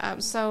issue,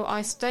 so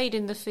I stayed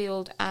in the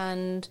field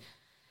and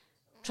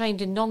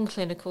trained in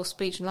non-clinical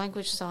speech and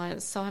language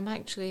science. So I'm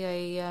actually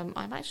a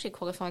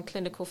qualified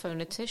clinical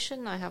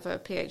phonetician. I have a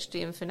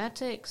PhD in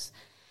phonetics,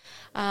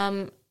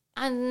 but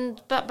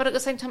at the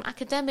same time,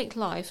 academic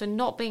life and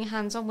not being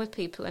hands-on with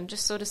people and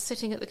just sort of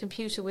sitting at the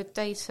computer with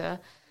data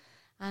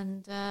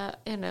and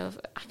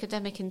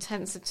academic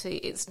intensity,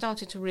 it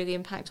started to really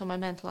impact on my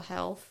mental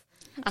health.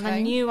 And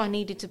I knew I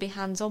needed to be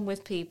hands-on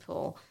with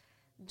people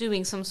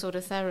doing some sort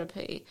of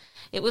therapy.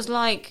 It was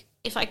like,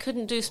 if I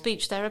couldn't do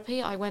speech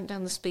therapy, I went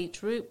down the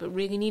speech route, but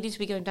really needed to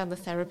be going down the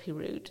therapy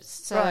route.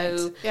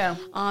 So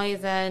I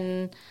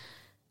then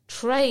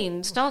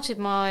started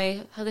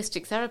my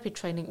holistic therapy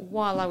training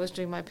while I was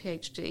doing my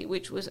PhD,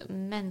 which was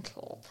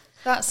mental.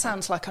 That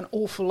sounds like an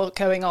awful lot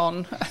going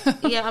on.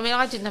 Yeah, I mean,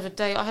 I didn't have a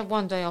day. I had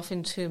one day off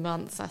in 2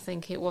 months, I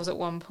think it was at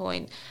one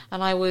point.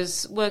 And I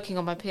was working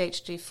on my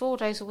PhD 4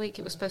 days a week.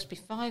 It was supposed to be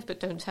 5, but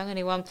don't tell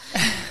anyone.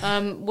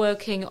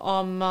 Working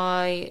on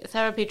my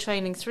therapy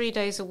training 3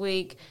 days a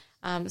week,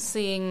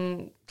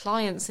 seeing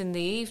clients in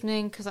the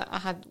evening, because I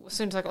had, as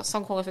soon as I got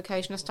some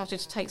qualification, I started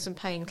to take some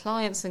paying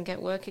clients and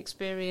get work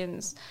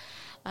experience.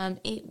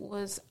 It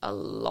was a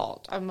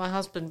lot, and my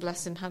husband,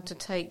 bless him, had to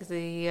take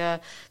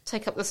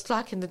up the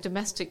slack in the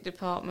domestic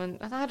department.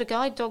 And I had a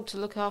guide dog to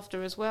look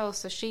after as well,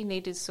 so she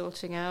needed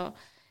sorting out.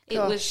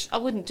 I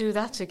wouldn't do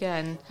that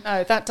again.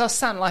 No, that does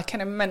sound like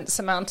an immense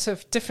amount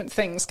of different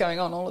things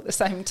going on all at the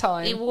same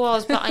time. It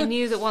was, but I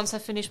knew that once I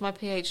finished my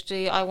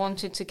PhD, I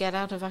wanted to get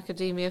out of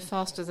academia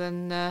faster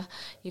than,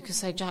 you could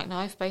say,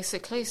 jackknife,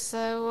 basically.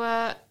 So,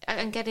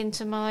 and get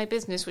into my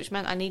business, which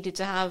meant I needed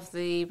to have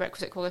the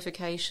requisite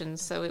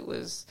qualifications. So it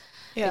was,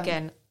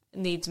 again,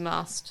 needs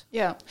must.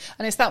 Yeah.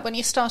 And is that when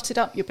you started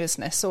up your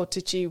business, or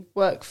did you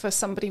work for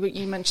somebody?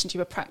 You mentioned you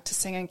were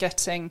practicing and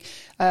getting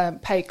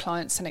paid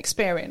clients and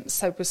experience.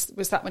 So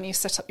was that when you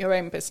set up your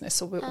own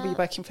business, or were you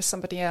working for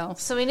somebody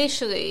else? So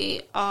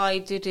initially I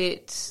did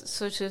it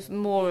sort of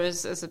more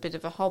as a bit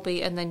of a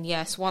hobby, and then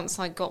once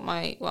I got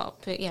my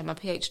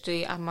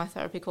PhD and my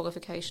therapy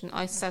qualification,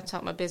 I set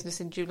up my business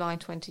in July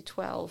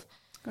 2012.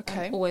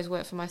 Okay. Always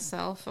worked for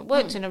myself. I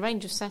worked in a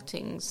range of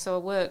settings. So I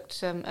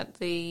worked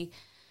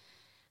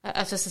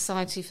at a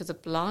society for the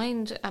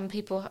blind, and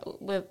people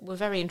were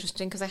very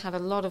interesting because they had a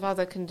lot of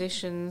other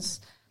conditions,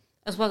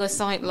 as well as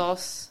sight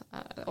loss.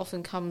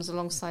 Often comes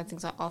alongside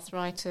things like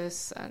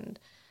arthritis and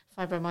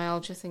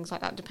fibromyalgia, things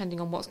like that,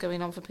 depending on what's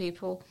going on for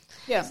people.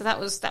 Yeah. So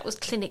that was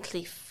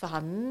clinically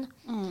fun.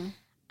 Mm.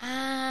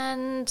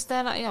 And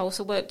then I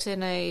also worked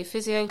in a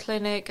physio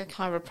clinic, a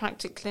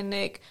chiropractic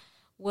clinic.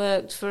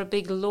 Worked for a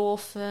big law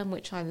firm,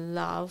 which I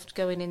loved,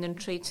 going in and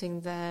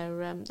treating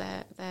their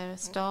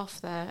staff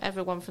there,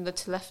 everyone from the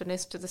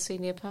telephonist to the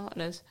senior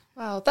partners.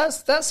 Wow,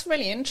 that's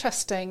really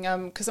interesting,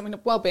 because I mean,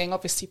 wellbeing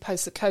obviously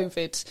post the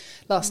COVID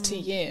last 2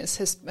 years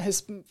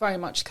has very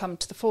much come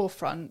to the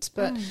forefront.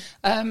 But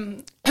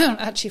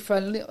actually, for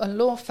a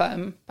law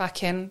firm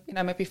back in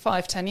maybe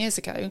 5-10 years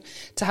ago,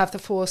 to have the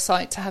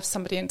foresight to have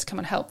somebody in to come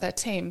and help their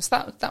teams,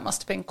 that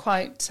must have been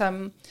quite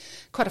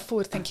a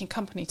forward-thinking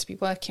company to be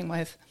working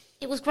with.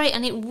 It was great,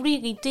 and it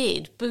really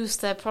did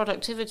boost their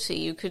productivity.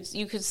 You could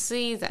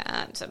see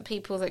that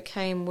people that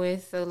came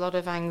with a lot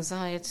of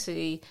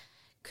anxiety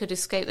could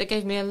escape. They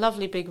gave me a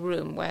lovely big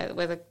room where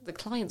the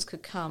clients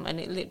could come, and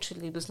it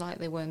literally was like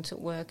they weren't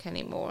at work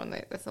anymore. And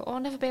they thought, I'll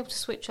never be able to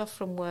switch off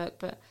from work.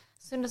 But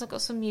as soon as I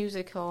got some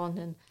music on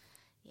and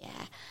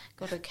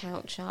got a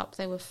couch up,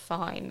 they were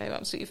fine. They were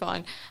absolutely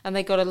fine, and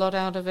they got a lot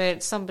out of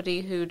it. Somebody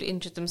who'd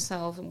injured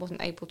themselves and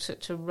wasn't able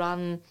to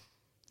run.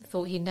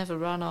 Thought he'd never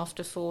run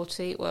after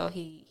 40. Well,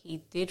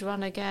 he did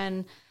run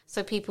again.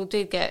 So people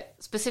did get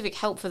specific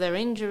help for their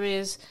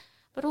injuries.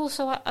 But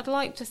also I'd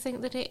like to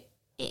think that it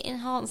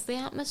enhanced the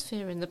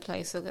atmosphere in the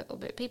place a little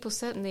bit. People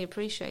certainly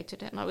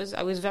appreciated it. And I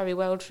was very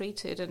well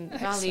treated and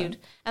valued.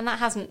 And that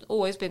hasn't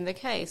always been the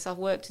case. I've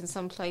worked in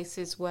some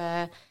places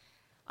where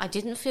I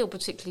didn't feel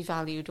particularly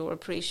valued or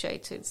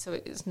appreciated, so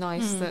it's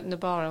nice that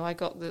Nabarro, I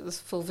got the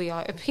full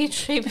VIP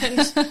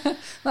treatment.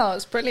 Oh,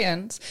 it's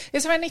brilliant.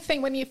 Is there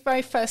anything when you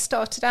very first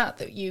started out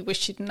that you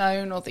wish you'd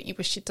known or that you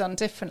wish you'd done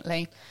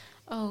differently?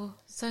 Oh,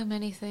 so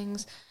many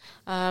things.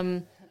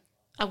 I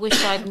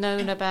wish I'd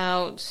known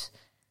about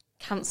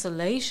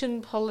cancellation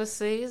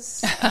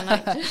policies.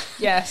 And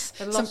yes,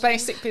 some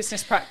basic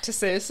business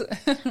practices.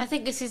 I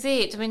think this is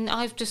it. I mean,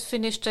 I've just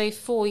finished a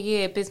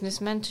 4-year business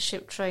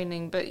mentorship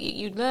training, but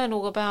you learn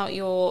all about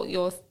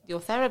your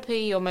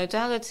therapy, your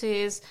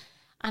modalities,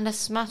 and a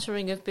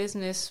smattering of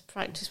business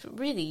practice. But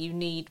really, you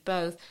need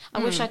both.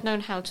 I wish I'd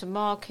known how to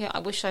market. I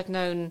wish I'd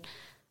known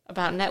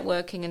about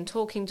networking and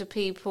talking to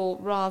people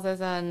rather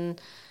than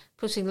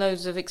putting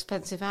loads of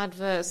expensive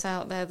adverts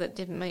out there that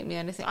didn't make me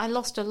anything. I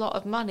lost a lot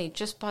of money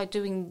just by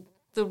doing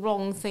the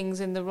wrong things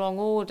in the wrong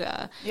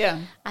order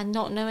and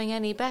not knowing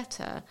any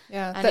better.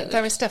 Yeah,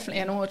 there is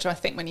definitely an order, I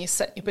think, when you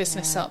set your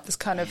business up. There's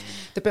kind of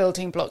the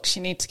building blocks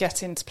you need to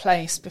get into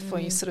place before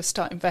you sort of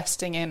start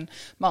investing in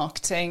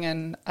marketing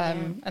and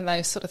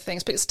those sort of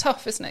things. But it's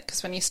tough, isn't it?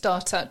 Because when you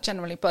start out,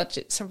 generally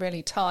budgets are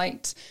really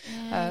tight.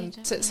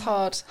 So it's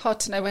hard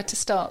to know where to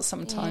start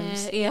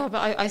sometimes. Yeah,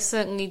 but I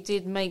certainly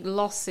did make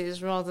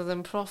losses rather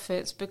than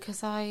profits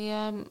because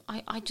I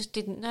just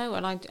didn't know,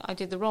 and I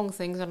did the wrong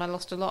things and I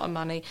lost a lot of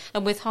money.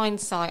 And with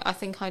hindsight, I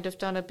think I'd have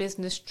done a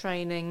business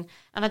training.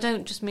 And I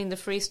don't just mean the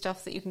free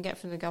stuff that you can get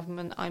from the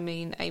government. I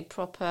mean a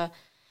proper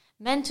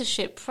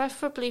mentorship,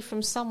 preferably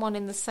from someone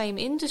in the same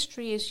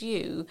industry as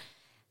you,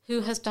 who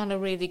has done a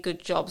really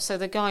good job. So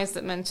the guys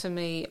that mentor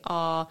me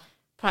are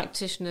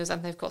practitioners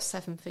and they've got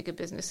 7-figure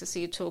businesses. So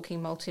you're talking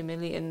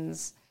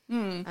multi-millions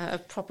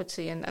of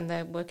property, and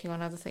they're working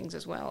on other things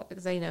as well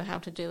because they know how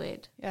to do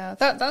it. Yeah,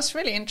 that's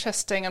really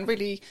interesting and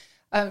really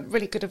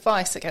good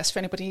advice, I guess, for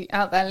anybody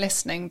out there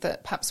listening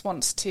that perhaps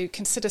wants to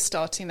consider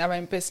starting their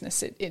own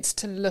business. It's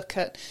to look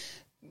at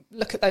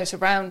those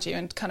around you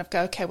and kind of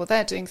go, okay, well,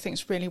 they're doing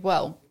things really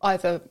well.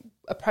 Either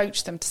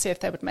approach them to see if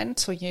they would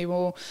mentor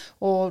you,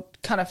 or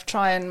kind of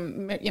try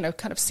and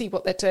kind of see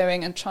what they're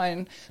doing and try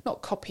and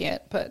not copy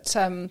it, but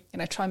try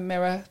and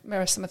mirror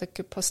some of the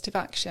good positive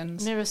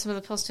actions. Mirror some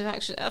of the positive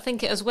action. I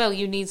think as well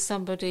you need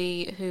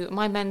somebody who,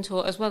 my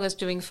mentor, as well as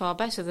doing far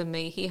better than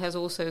me, he has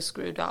also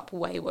screwed up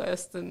way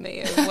worse than me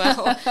as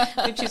well,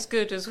 which is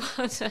good as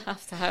well to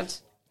have.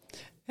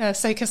 Yeah,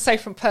 so you can say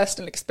from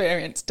personal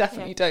experience,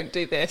 definitely don't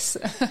do this.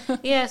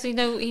 Yeah, so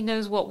he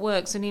knows what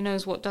works and he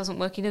knows what doesn't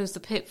work. He knows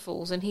the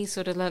pitfalls, and he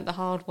sort of learnt the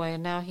hard way,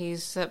 and now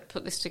he's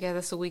put this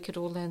together so we could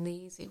all learn the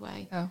easy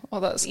way. Oh,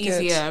 well, that's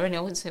easier, good. and I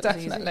wouldn't say it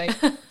Definitely,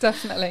 was easy.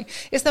 Definitely.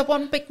 Is there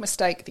one big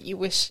mistake that you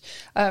wish,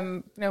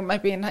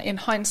 maybe in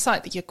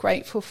hindsight, that you're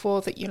grateful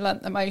for, that you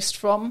learnt the most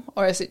from,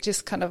 or is it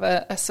just kind of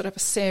a sort of a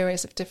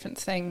series of different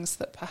things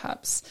that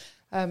perhaps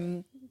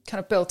kind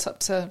of built up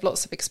to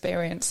lots of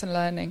experience and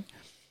learning?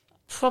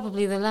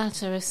 Probably the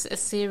latter, a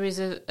series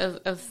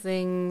of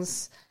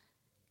things.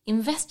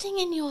 Investing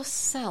in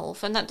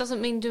yourself, and that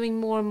doesn't mean doing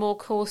more and more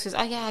courses.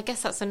 I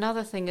guess that's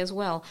another thing as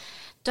well.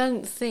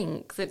 Don't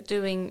think that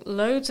doing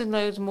loads and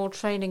loads more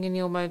training in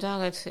your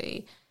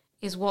modality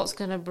is what's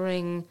going to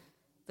bring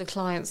the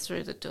clients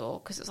through the door,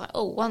 because it's like,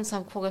 oh, once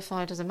I'm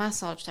qualified as a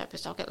massage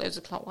therapist, I'll get loads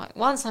of clients.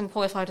 Once I'm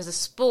qualified as a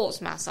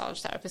sports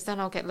massage therapist, then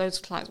I'll get loads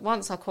of clients.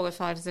 Once I'm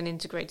qualified as an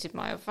integrated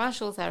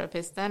myofascial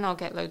therapist, then I'll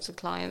get loads of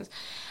clients.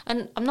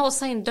 And I'm not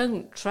saying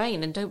don't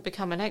train and don't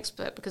become an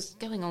expert, because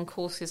going on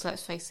courses,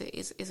 let's face it,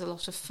 is a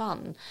lot of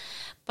fun,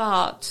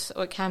 or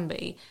it can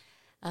be.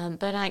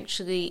 But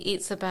actually,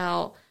 it's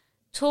about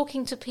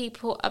talking to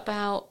people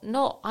about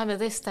not I'm a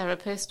this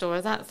therapist or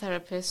a that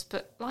therapist,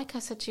 but like I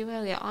said to you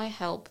earlier, I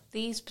help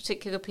these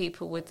particular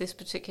people with this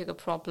particular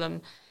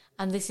problem,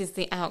 and this is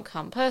the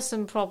outcome.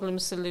 Person, problem,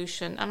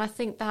 solution. And I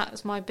think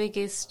that's my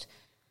biggest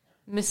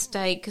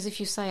mistake, because if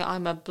you say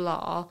I'm a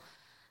blah,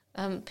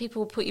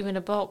 people will put you in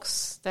a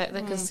box, their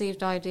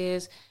conceived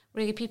ideas.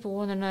 Really, people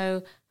want to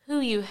know who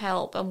you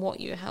help and what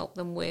you help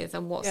them with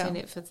and what's in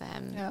it for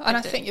them. Yeah. And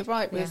I think you're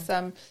right with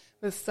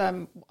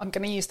I'm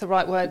going to use the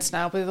right words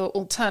now, with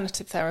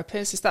alternative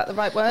therapies. Is that the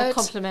right word? Or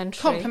complementary.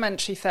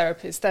 Complementary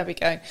therapies, there we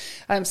go.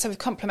 So with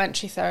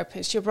complementary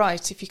therapies, you're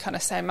right. If you kind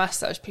of say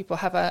massage, people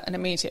have an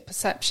immediate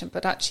perception,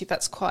 but actually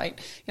that's quite,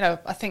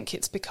 I think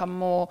it's become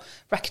more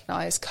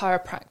recognised,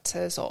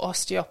 chiropractors or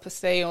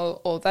osteopathy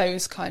or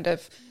those kind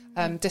of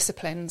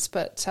disciplines.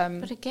 But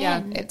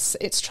again,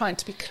 it's trying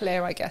to be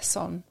clear, I guess,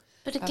 on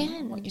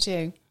what you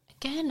do.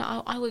 Again,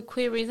 I would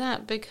query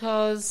that,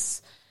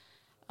 because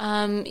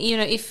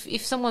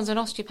if someone's an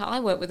osteopath, I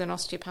work with an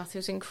osteopath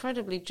who's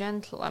incredibly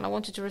gentle, and I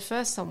wanted to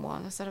refer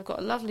someone. I said, I've got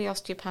a lovely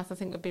osteopath, I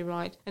think would be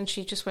right. And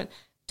she just went,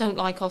 don't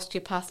like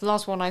osteopath. The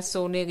last one I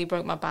saw nearly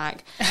broke my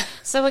back.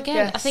 So again,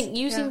 yes, I think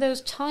using those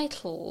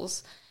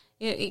titles,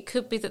 it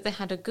could be that they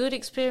had a good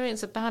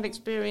experience, a bad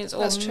experience,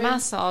 or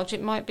massage.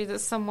 It might be that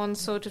someone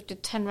sort of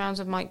did 10 rounds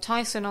of Mike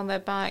Tyson on their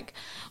back,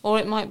 or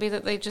it might be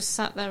that they just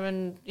sat there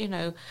and,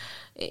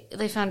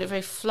 they found it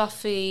very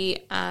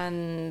fluffy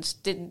and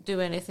didn't do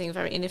anything,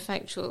 very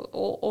ineffectual.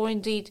 Or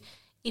indeed,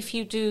 if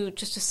you do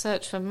just a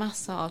search for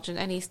massage in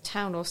any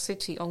town or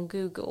city on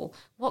Google,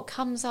 what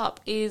comes up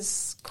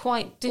is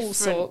quite different. All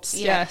sorts,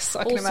 yes,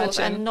 I can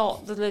imagine. And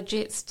not the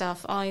legit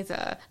stuff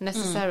either,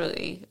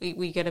 necessarily.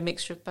 We get a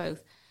mixture of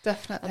both.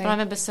 Definitely. But I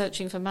remember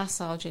searching for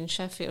massage in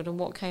Sheffield, and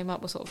what came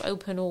up was sort of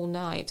open all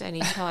night,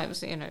 any time,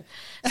 So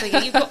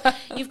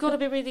you've got to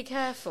be really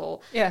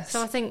careful. Yes.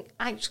 So I think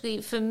actually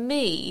for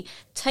me,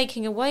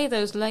 taking away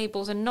those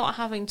labels and not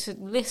having to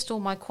list all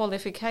my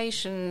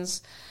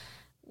qualifications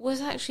was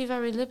actually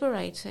very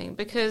liberating,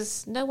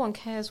 because no one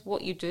cares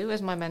what you do,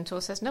 as my mentor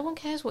says, no one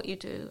cares what you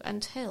do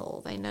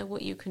until they know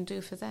what you can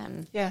do for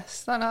them.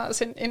 Yes,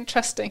 that's an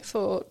interesting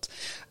thought.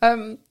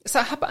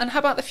 So how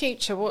about the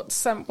future?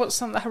 What's on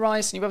the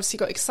horizon? You've obviously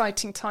got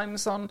exciting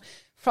times on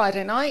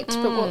Friday night,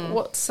 but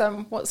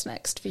what's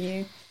next for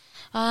you?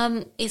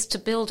 Is to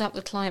build up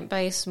the client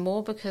base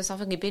more, because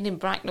I've only been in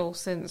Bracknell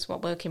since,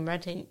 work in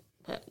Reading,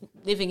 but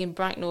living in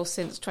Bracknell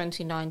since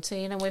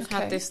 2019, and we've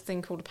had this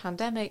thing called a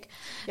pandemic.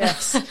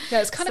 Yes,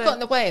 it's kind of got in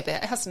the way a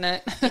bit, hasn't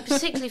it?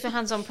 Particularly for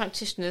hands-on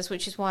practitioners,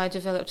 which is why I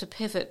developed a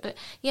pivot. But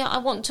yeah, I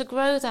want to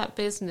grow that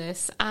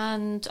business,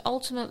 and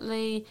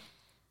ultimately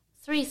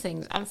 3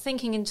 things. I'm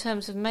thinking in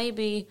terms of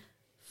maybe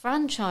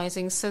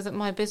franchising, so that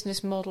my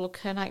business model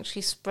can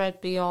actually spread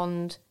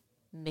beyond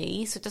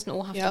me, so it doesn't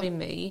all have to be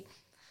me.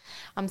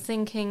 I'm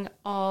thinking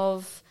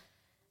of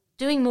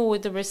doing more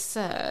with the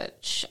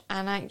research,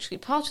 and actually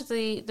part of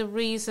the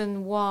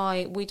reason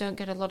why we don't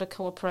get a lot of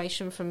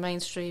cooperation from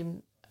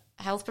mainstream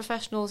health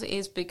professionals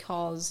is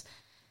because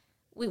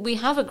we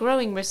have a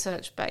growing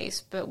research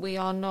base, but we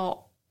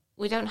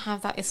don't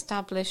have that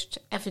established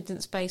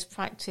evidence-based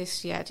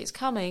practice yet. It's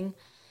coming,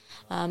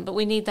 but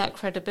we need that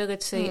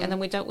credibility, and then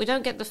we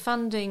don't get the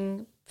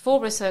funding for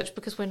research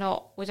because we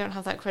don't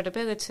have that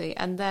credibility,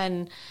 and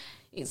then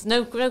it's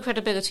no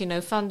credibility,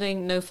 no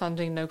funding, no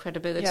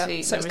credibility.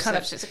 Yeah, so no it's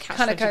research. It's a catch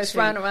kind of goes 22.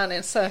 round and round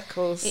in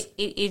circles.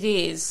 It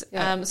is.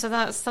 Yeah. So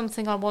that's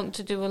something I want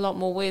to do a lot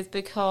more with,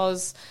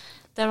 because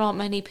there aren't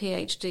many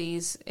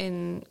PhDs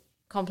in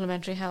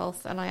complementary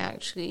health, and I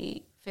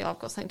actually feel I've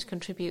got something to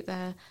contribute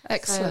there.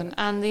 Excellent.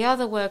 And the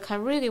other work I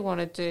really want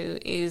to do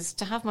is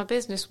to have my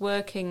business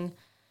working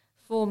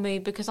for me,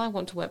 because I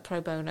want to work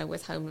pro bono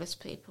with homeless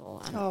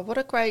people. And what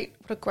a great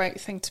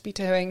thing to be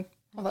doing.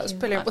 Well, that's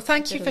brilliant. Well,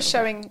 thank you for Brilliant.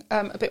 sharing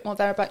a bit more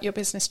there about your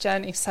business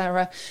journey,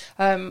 Sarah,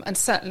 and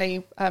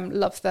certainly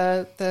love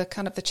the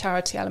kind of the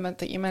charity element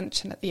that you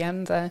mentioned at the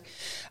end there.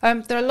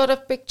 There are a lot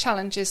of big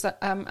challenges that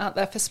out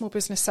there for small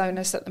business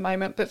owners at the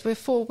moment, but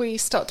before we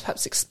start to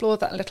perhaps explore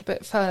that a little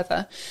bit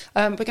further,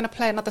 we're going to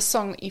play another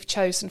song that you've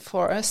chosen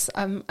for us,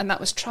 and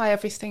that was Try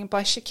Everything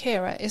by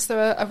Shakira. Is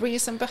there a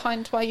reason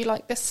behind why you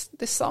like this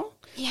song?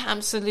 Yeah,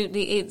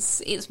 absolutely.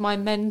 It's my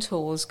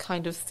mentor's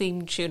kind of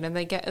theme tune, and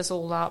they get us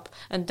all up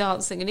and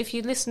dancing. And if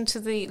you listen to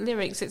the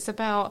lyrics, it's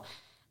about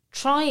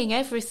trying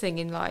everything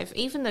in life,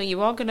 even though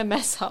you are going to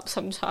mess up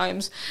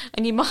sometimes,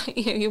 and you might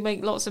you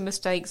make lots of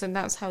mistakes, and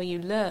that's how you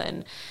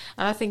learn.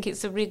 And I think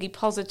it's a really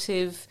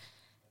positive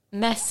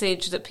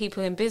message that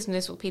people in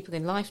business or people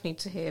in life need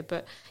to hear.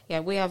 But yeah,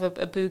 we have a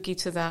boogie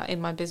to that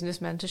in my business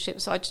mentorship,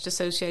 so I just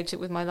associate it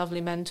with my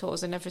lovely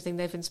mentors and everything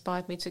they've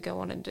inspired me to go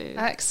on and do.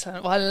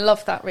 Excellent. Well, I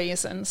love that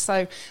reason.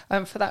 So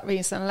for that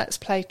reason, let's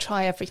play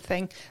Try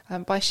Everything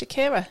by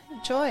Shakira.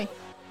 Enjoy.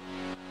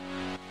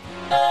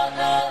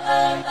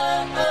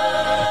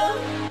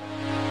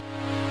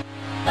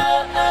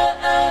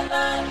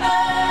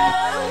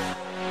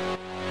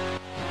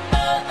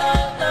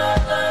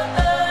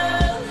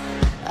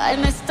 I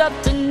messed up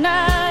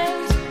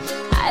tonight.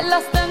 I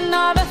lost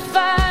another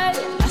fight.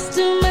 Lost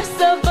to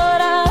myself,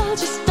 but I'll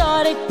just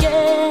start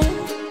again.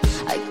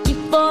 I keep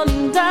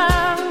falling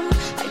down.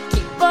 I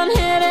keep on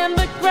hitting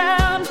the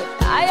ground,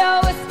 but I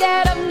always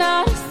get up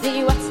now to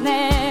see what's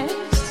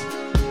next.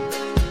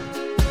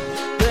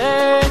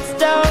 Birds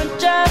don't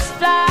just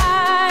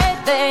fly,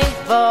 they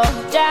fall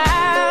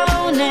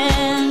down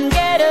and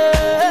get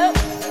up.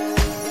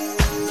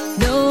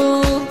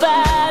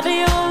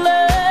 Nobody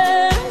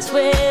learns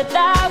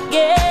without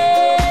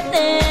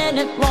getting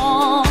it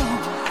wrong.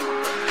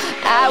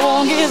 I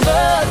won't give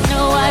up,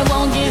 no, I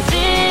won't give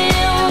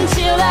in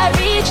till I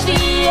reach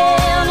the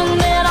end, and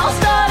then I'll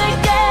start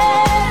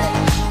again.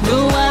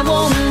 No, I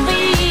won't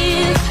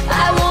leave.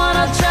 I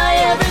wanna try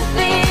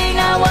everything.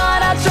 I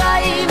wanna try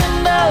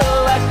even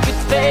though I could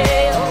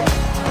fail.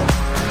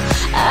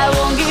 I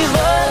won't give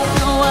up,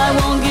 no, I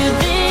won't give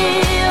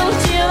in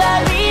till I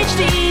reach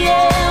the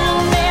end,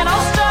 and then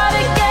I'll start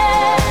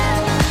again.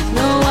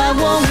 No, I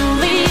won't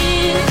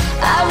leave.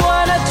 I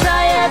wanna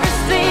try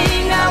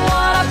everything. I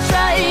wanna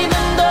try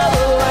even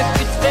though I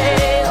could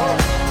fail.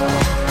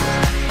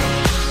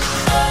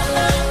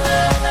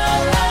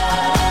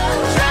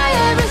 Try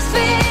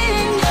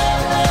everything.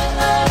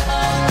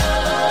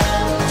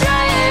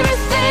 Try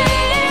everything.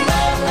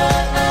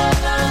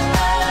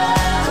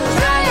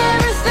 Try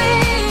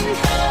everything.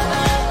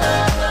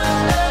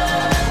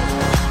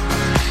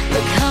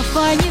 Look how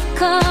far you've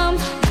come.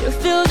 You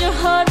filled your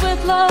heart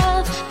with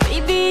love.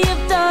 Baby,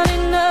 you've done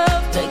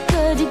enough. Take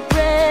a deep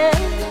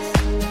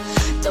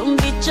breath. Don't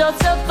beat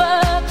yourself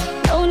up.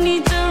 No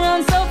need to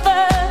run so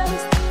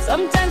fast.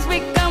 Sometimes we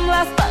come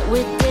last, but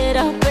we did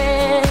our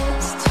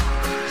best.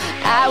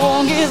 I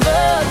won't give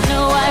up,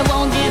 no, I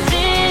won't give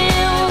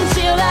in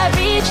till I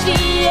reach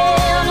the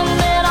end, and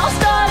then I'll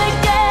start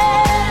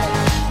again.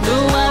 No,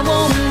 I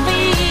won't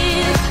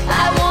leave.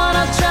 I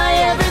wanna try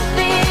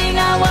everything.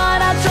 I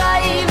wanna try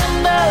even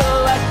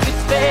though I could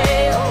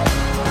fail.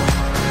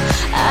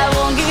 I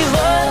won't give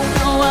up,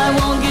 no, I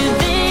won't give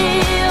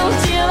in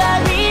till I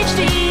reach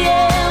the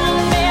end,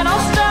 and then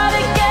I'll start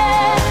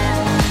again.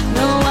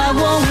 No, I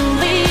won't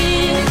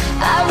leave.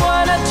 I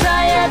wanna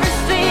try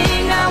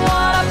everything. I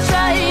wanna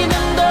try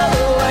even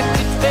though I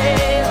could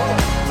fail.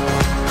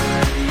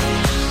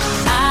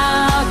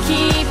 I'll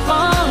keep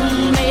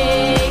on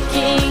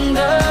making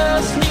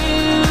those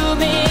new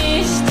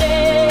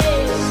mistakes.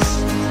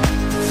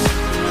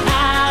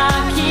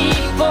 I'll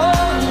keep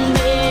on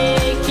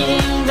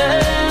making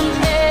them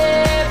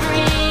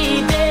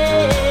every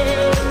day.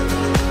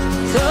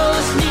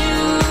 Those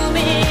new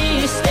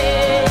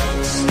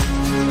mistakes.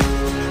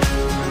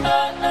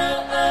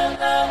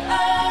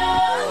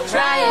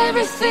 Try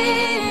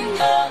everything.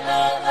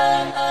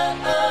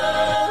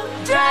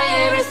 Try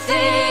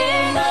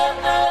everything.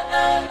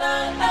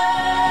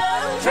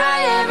 Try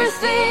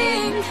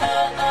everything.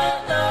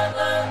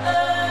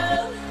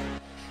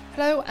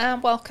 Hello Hello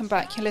and welcome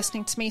back. You're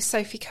listening to me,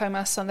 Sophie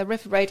Comas, on the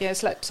River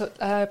Radio's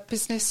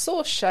Business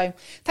Source Show.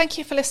 Thank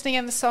you for listening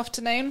in this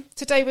afternoon.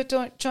 Today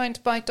we're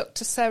joined by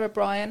Dr. Sarah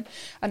Bryan,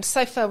 and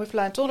so far we've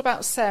learned all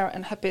about Sarah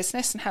and her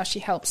business and how she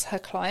helps her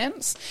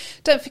clients.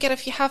 Don't forget,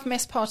 if you have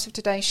missed part of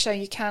today's show,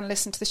 you can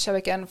listen to the show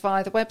again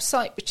via the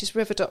website, which is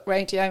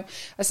river.radio,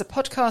 as a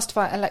podcast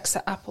via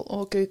Alexa, Apple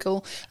or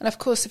Google. And of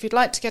course, if you'd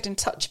like to get in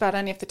touch about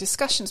any of the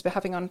discussions we're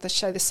having on the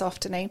show this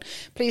afternoon,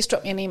 please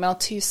drop me an email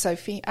to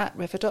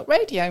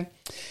sophie@river.radio.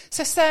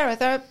 So Sarah,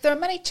 there are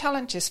many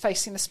challenges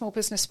facing the small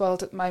business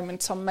world at the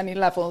moment on many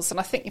levels, and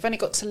I think you've only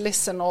got to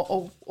listen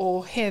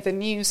or hear the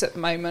news at the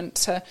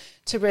moment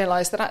to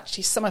realise that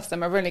actually some of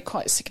them are really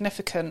quite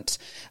significant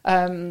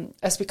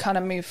as we kind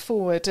of move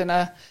forward in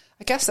a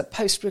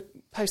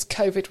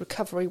post-COVID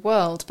recovery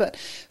world. But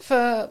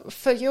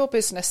for your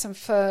business and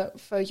for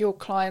your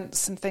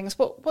clients and things,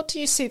 what do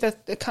you see the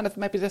kind of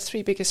maybe the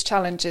three biggest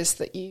challenges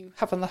that you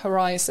have on the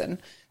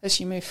horizon as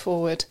you move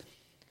forward?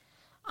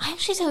 I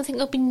actually don't think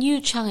there'll be new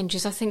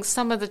challenges. I think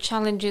some of the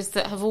challenges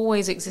that have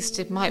always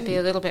existed might be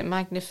a little bit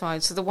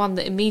magnified. So the one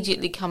that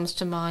immediately comes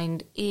to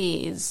mind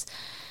is,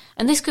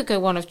 and this could go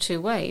one of two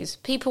ways,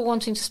 people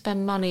wanting to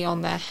spend money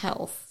on their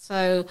health.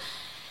 So,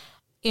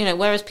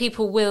 whereas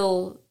people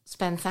will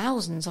spend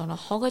thousands on a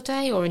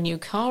holiday or a new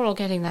car or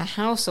getting their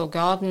house or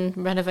garden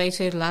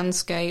renovated,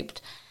 landscaped,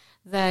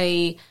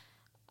 they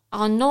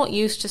are not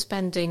used to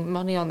spending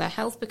money on their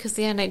health because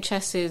the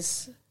NHS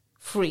is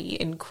free,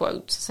 in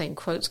quotes, saying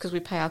quotes because we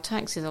pay our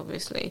taxes,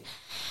 obviously.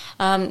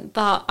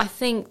 But I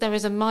think there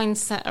is a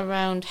mindset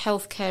around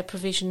healthcare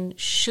provision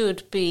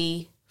should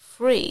be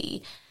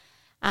free,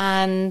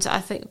 and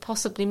I think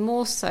possibly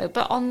more so.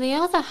 But on the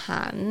other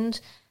hand,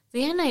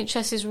 the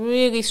NHS is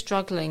really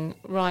struggling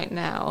right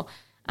now,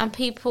 and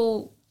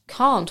people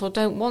can't or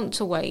don't want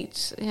to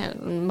wait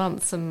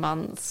months and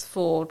months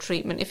for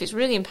treatment if it's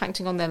really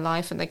impacting on their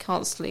life and they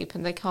can't sleep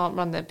and they can't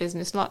run their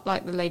business,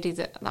 like the lady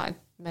that I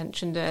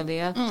mentioned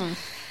earlier.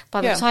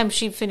 By the time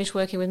she finished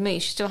working with me,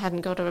 she still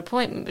hadn't got her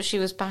appointment, but she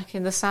was back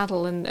in the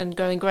saddle and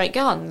going great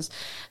guns.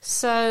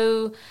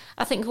 So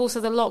I think also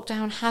the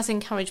lockdown has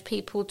encouraged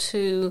people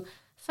to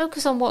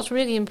focus on what's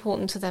really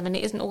important to them, and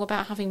it isn't all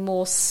about having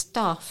more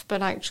stuff,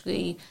 but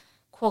actually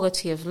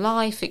quality of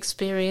life,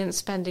 experience,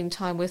 spending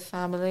time with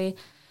family.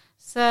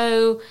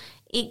 So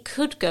it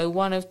could go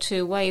one of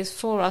two ways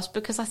for us,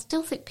 because I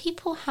still think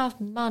people have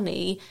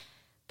money.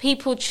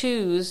 People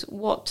choose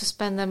what to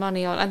spend their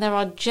money on, and there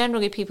are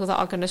generally people that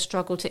are going to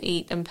struggle to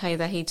eat and pay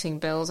their heating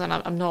bills, and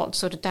I'm not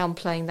sort of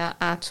downplaying that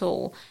at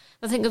all.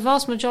 I think the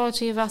vast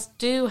majority of us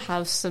do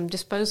have some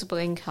disposable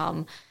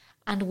income,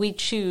 and we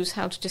choose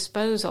how to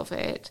dispose of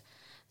it.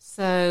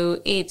 So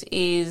it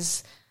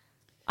is,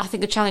 I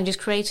think the challenge is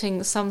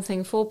creating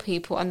something for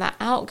people, and that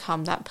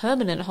outcome, that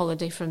permanent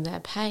holiday from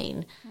their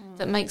pain,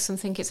 that makes them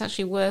think it's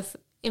actually worth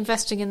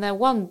investing in their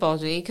one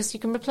body, because you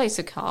can replace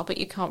a car, but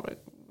you can't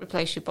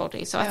replace your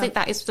body. So I think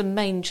that is the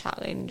main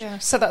challenge. Yeah.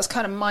 So that's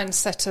kind of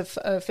mindset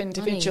of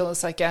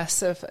individuals, money. I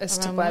guess, as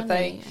around to where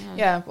money,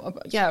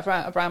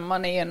 around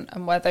money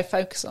and where they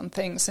focus on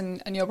things.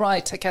 And you're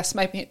right, I guess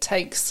maybe it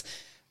takes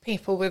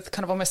people with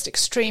kind of almost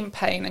extreme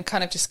pain and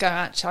kind of just go,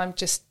 actually, I'm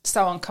just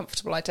so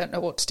uncomfortable, I don't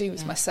know what to do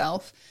with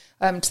myself,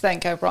 to then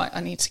go, right,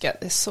 I need to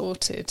get this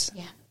sorted.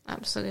 Yeah,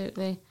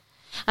 absolutely.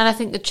 And I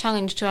think the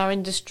challenge to our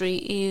industry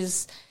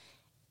is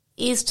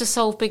to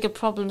solve bigger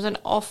problems and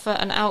offer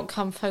an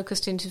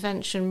outcome-focused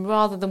intervention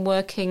rather than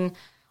working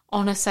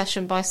on a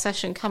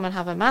session-by-session, come and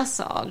have a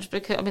massage,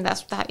 because, I mean,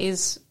 that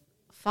is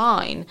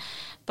fine.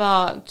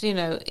 But,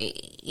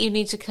 you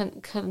need to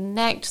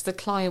connect the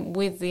client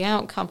with the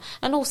outcome.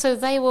 And also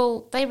they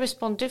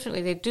respond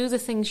differently. They do the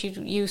things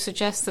you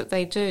suggest that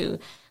they do.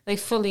 They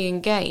fully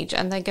engage,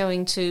 and they're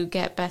going to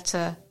get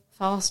better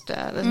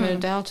faster. There's no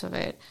doubt of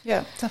it.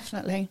 Yeah,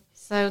 definitely.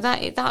 So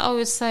that I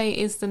would say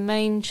is the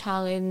main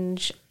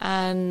challenge,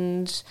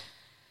 and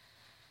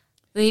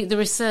the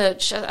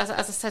research, as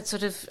I said,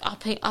 sort of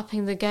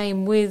upping the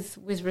game with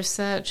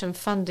research and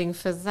funding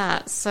for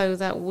that, so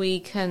that we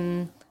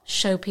can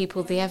show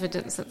people the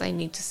evidence that they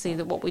need to see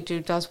that what we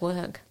do does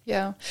work.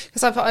 Yeah,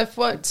 because I've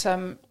worked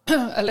a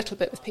little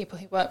bit with people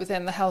who work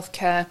within the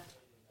healthcare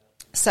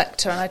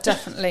sector, and I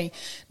definitely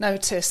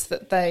noticed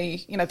that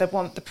they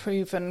want the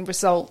proven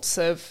results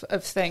of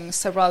things.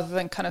 So rather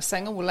than kind of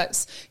saying, oh well,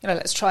 let's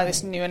try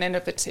this new and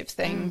innovative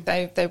thing,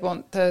 they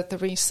want the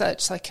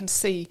research. So I can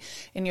see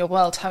in your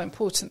world how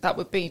important that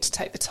would be to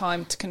take the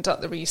time to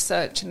conduct the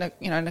research in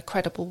a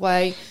credible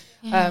way.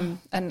 And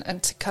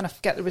to kind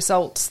of get the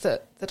results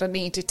that are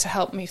needed to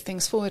help move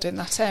things forward in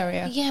that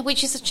area. Yeah,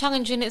 which is a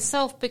challenge in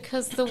itself,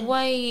 because the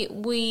way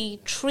we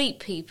treat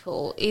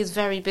people is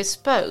very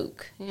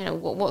bespoke.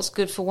 What's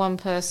good for one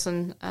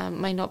person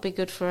may not be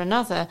good for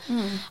another.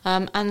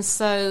 And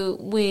so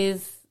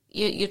with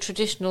your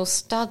traditional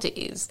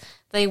studies,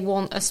 they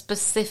want a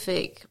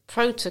specific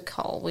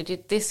protocol. We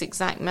did this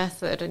exact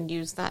method and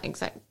used that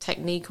exact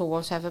technique or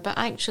whatever, but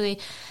actually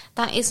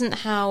that isn't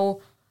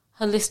how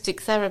holistic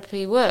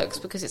therapy works,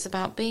 because it's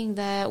about being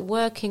there,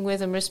 working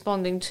with and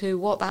responding to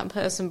what that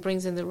person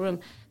brings in the room.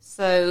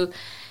 So,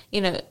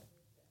 you know,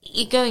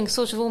 you're going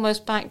sort of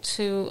almost back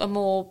to a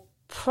more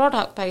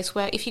product base,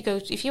 where if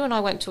you and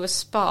I went to a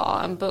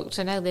spa and booked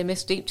an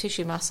L-Limits deep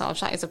tissue massage,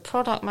 that is a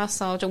product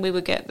massage and we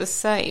would get the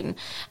same,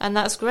 and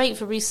that's great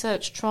for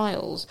research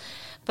trials.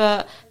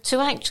 But to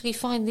actually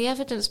find the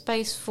evidence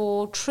base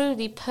for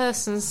truly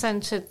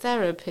person-centred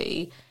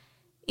therapy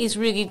is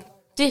really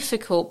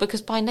difficult,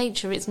 because by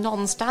nature it's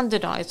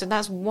non-standardised, and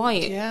that's why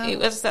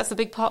that's a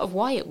big part of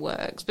why it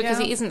works, because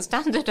it isn't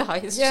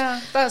standardised. Yeah,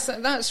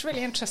 that's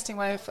really interesting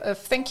way of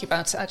thinking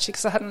about it, actually,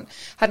 because I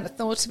hadn't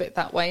thought of it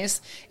that way.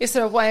 Is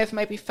there a way of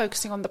maybe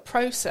focusing on the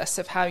process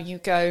of how you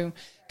go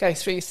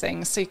through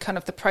things? So kind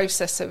of the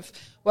process of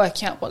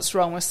working out what's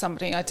wrong with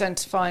somebody,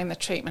 identifying the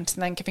treatment,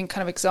 and then giving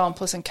kind of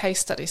examples and case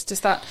studies.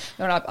 Does that?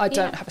 I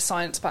don't have a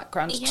science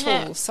background at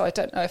all, so I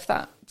don't know if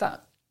that.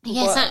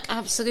 Yes,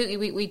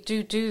 absolutely. We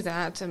do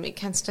that, and it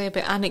can stay a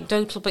bit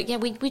anecdotal. But yeah,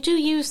 we do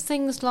use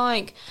things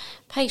like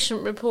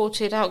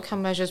patient-reported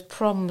outcome measures,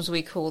 PROMs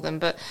we call them,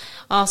 but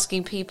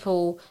asking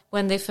people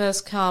when they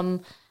first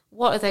come,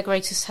 what are their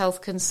greatest health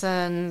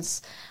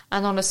concerns?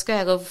 And on a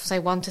scale of, say,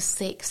 1 to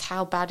 6,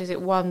 how bad is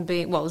it? 1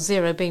 being,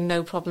 0 being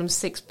no problem,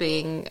 6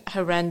 being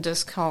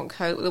horrendous, can't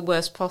cope, the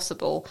worst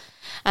possible.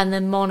 And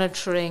then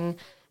monitoring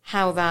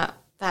how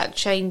that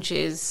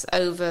changes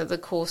over the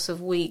course of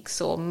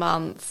weeks or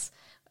months.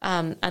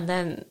 And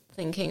then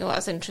thinking,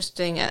 that's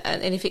interesting.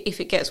 And if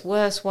it gets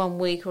worse 1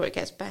 week or it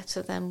gets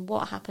better, then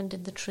what happened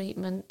in the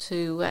treatment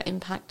to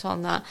impact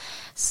on that?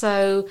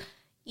 So,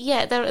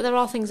 yeah, there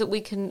are things that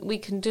we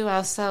can do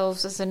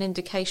ourselves as an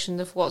indication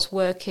of what's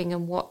working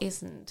and what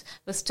isn't.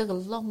 There's still a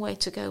long way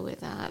to go with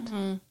that.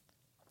 Mm-hmm.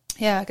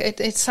 Yeah,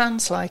 it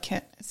sounds like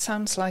it. It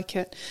sounds like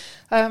it.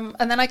 And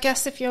then I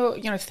guess if you're,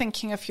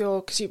 thinking of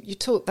because you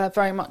talked there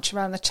very much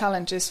around the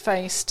challenges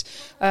faced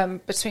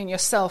between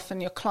yourself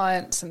and your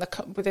clients and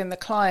within the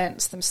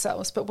clients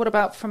themselves. But what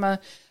about from a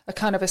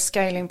kind of a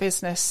scaling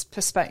business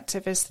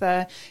perspective? Is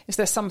there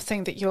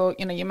something that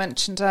you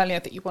mentioned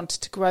earlier that you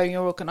wanted to grow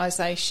your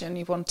organisation,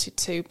 you wanted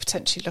to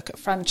potentially look at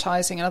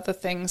franchising and other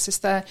things?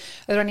 Are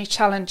there any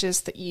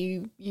challenges that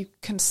you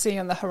can see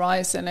on the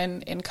horizon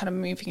in kind of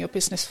moving your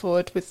business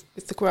forward with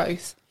the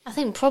growth? I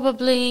think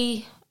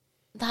probably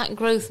that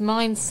growth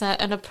mindset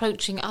and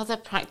approaching other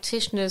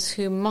practitioners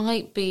who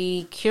might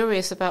be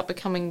curious about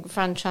becoming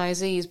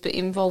franchisees but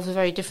involve a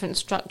very different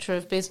structure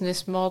of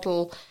business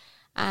model.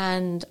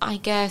 And I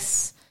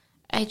guess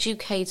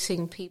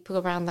educating people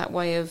around that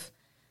way of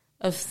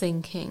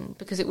thinking,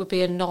 because it would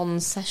be a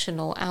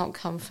non-sessional,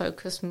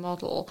 outcome-focused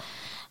model.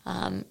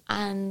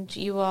 And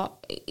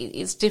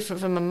it's different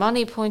from a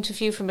money point of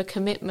view, from a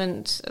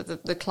commitment,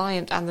 the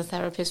client and the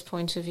therapist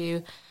point of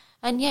view.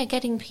 And yeah,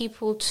 getting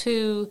people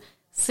to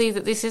see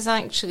that this is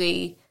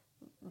actually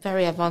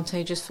very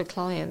advantageous for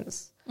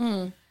clients,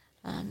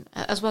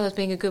 as well as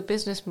being a good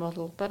business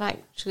model, but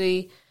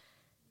actually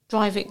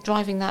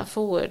driving that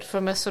forward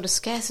from a sort of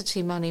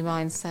scarcity money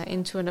mindset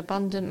into an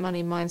abundant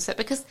money mindset,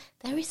 because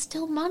there is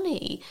still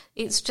money.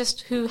 It's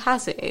just who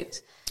has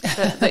it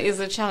that is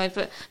a challenge.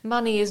 But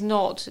money is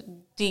not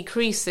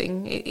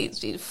decreasing.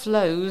 It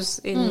flows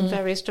in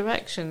various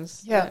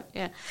directions. Yeah.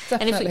 Definitely.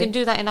 And if we can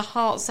do that in a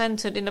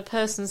heart-centred, in a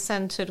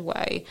person-centred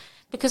way,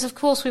 because of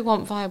course we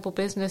want viable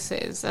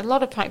businesses. A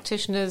lot of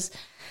practitioners,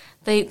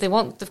 they've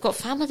got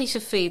family to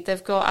feed,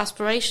 they've got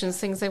aspirations,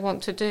 things they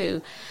want to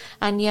do.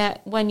 And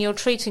yet when you're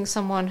treating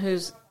someone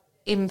who's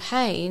in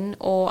pain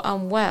or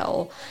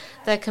unwell,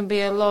 there can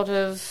be a lot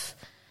of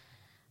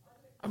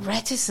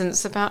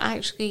reticence about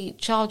actually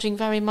charging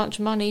very much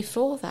money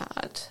for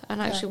that,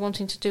 and actually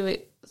wanting to do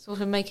it,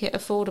 sort of make it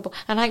affordable.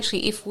 And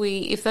actually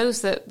if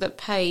those that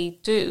pay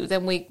do,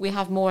 then we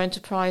have more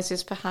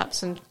enterprises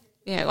perhaps, and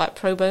like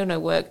pro bono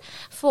work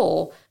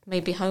for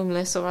maybe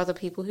homeless or other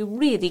people who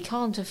really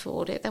can't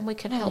afford it, then we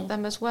can help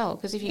them as well.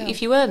 Because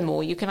if you earn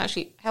more, you can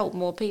actually help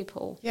more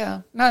people.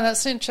 Yeah, no,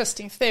 that's an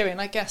interesting theory.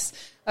 And I guess,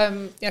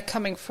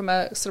 coming from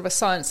a sort of a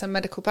science and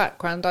medical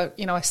background,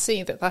 I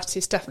see that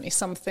is definitely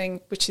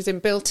something which is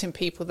inbuilt in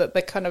people, that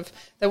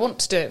they want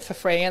to do it for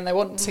free, and they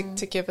want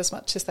to give as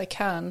much as they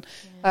can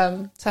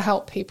to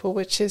help people,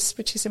 which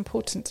is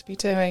important to be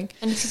doing.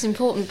 And it is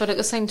important, but at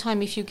the same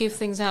time, if you give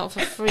things out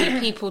for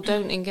free, people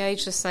don't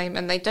engage the same,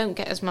 and they don't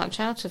get as much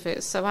out of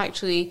it. So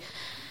actually,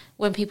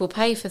 when people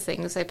pay for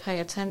things, they pay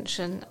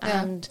attention,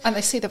 and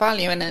they see the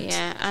value in it.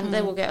 Yeah, and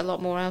they will get a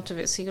lot more out of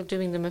it. So you're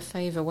doing them a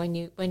favour when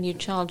you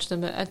charge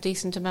them a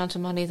decent amount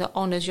of money that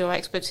honours your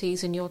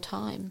expertise and your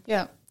time.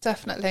 Yeah,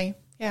 definitely.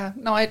 Yeah,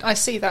 no, I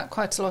see that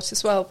quite a lot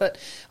as well. But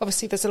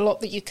obviously, there's a lot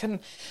that you can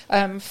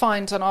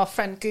find on our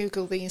friend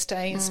Google these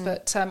days,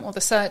 but or the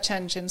search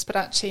engines. But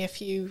actually,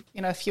 if you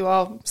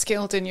are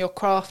skilled in your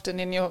craft and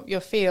in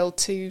your field,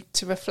 to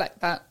reflect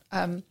that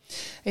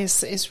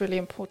is really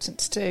important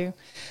to do.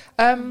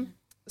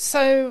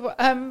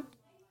 So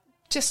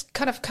just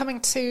kind of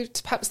coming to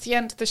perhaps the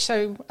end of the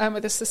show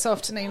with us this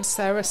afternoon,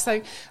 Sarah. So,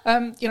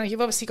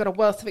 you've obviously got a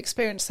wealth of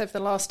experience over the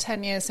last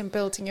 10 years in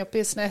building your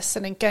business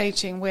and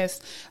engaging with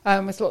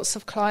lots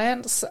of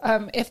clients.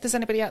 If there's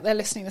anybody out there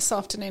listening this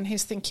afternoon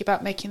who's thinking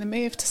about making the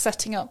move to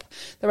setting up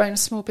their own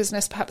small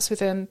business, perhaps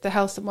within the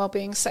health and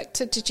wellbeing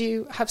sector, did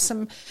you have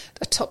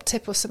a top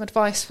tip or some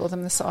advice for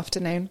them this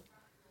afternoon?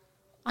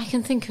 I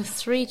can think of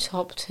 3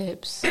 top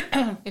tips,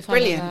 if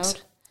Brilliant. I'm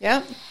allowed.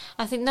 Yeah.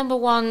 I think number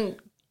one,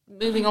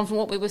 moving on from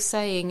what we were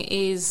saying,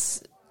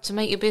 is to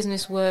make your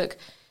business work,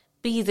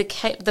 be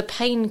the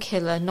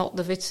painkiller, not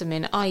the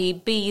vitamin, i.e.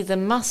 be the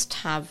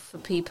must-have for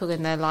people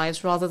in their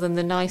lives rather than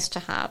the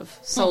nice-to-have,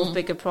 solve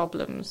bigger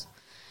problems.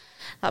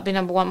 That'd be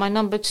number one. My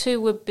number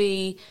 2 would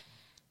be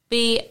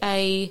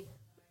a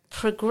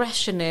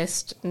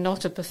progressionist,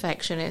 not a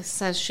perfectionist,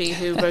 says she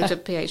who wrote a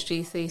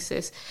PhD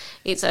thesis.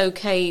 It's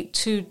okay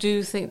to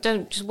do things.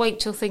 Don't just wait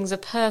till things are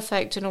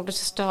perfect in order to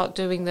start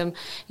doing them.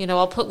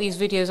 I'll put these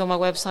videos on my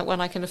website when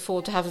I can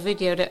afford to have a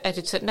video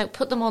editor. No,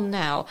 put them on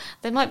now.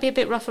 They might be a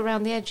bit rough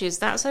around the edges.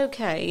 That's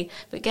okay,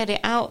 but get it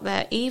out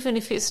there, even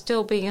if it's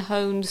still being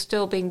honed,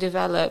 still being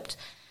developed,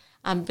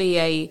 and be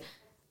a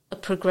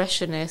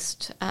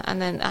progressionist,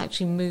 and then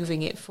actually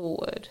moving it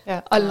forward.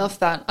 Yeah, I love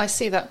that. I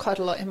see that quite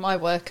a lot in my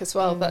work as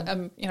well. But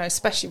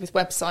especially with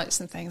websites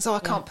and things. I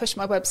can't push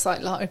my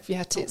website live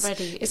yet.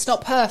 It's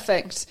not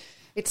perfect.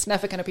 It's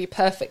never going to be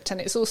perfect,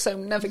 and it's also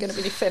never going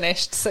to be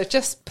finished. So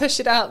just push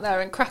it out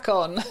there and crack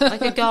on.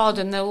 Like a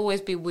garden, there'll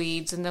always be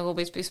weeds, and there'll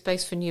always be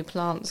space for new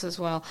plants as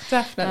well.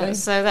 Definitely.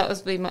 So that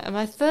would be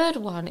my third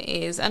one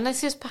is, and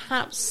this is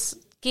perhaps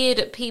geared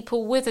at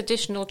people with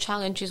additional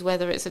challenges,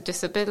 whether it's a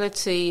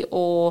disability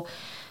or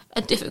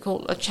a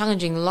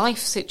challenging life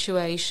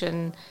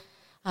situation.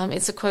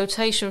 It's a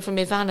quotation from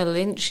Ivana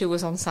Lynch, who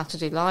was on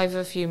Saturday Live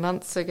a few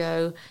months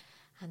ago,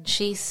 and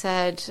she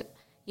said,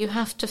 "You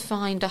have to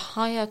find a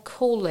higher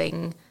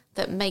calling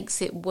that makes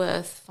it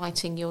worth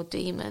fighting your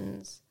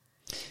demons."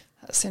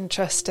 That's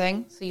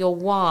interesting. So your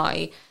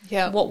why.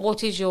 Yeah.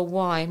 What is your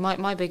why?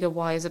 My bigger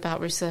why is about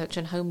research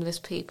and homeless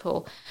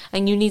people,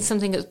 and you need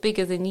something that's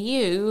bigger than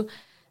you,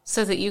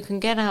 so that you can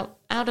get out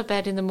of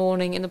bed in the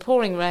morning in the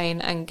pouring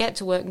rain and get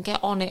to work and get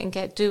on it and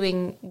get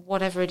doing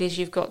whatever it is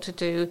you've got to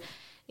do,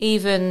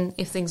 even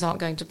if things aren't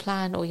going to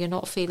plan or you're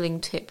not feeling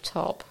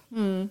tip-top.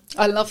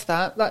 I love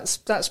that.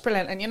 That's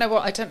brilliant. And you know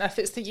what? I don't know if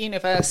it's the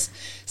universe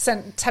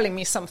telling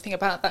me something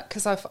about that,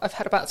 because I've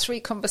had about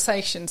 3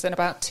 conversations in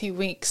about 2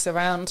 weeks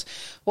around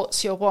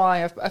what's your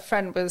why. A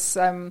friend was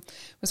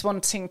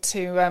wanting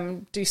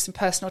to do some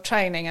personal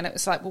training, and it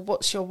was like, well,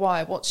 what's your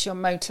why? What's your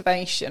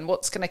motivation?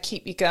 What's going to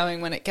keep you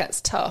going when it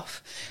gets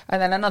tough?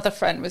 And then another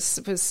friend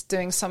was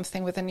doing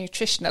something with a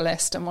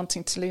nutritionalist and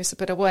wanting to lose a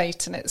bit of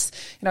weight, and it's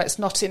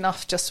not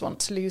enough just want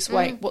to lose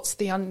weight. What's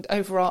the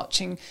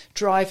overarching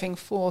driving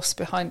force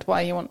behind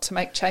why you want to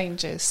make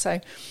changes? So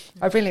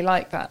I really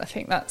like that. I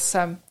think that's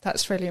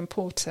really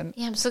important.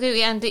 Yeah,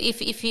 absolutely. And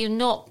if you're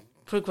not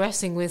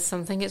progressing with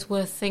something, it's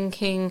worth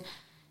thinking,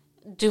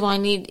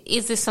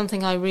 is this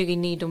something I really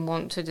need and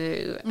want to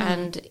do?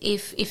 And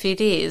if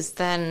it is,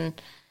 then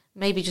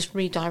maybe just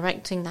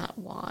redirecting that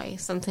why,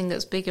 something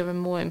that's bigger and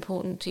more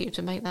important to you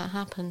to make that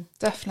happen.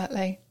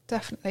 Definitely.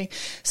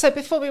 So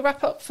before we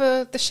wrap up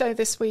for the show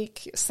this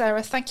week,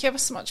 Sarah, thank you ever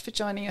so much for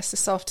joining us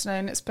this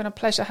afternoon. It's been a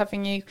pleasure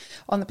having you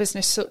on the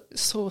Business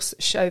Source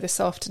show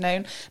this afternoon.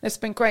 And it's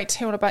been great to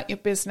hear all about your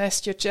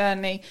business, your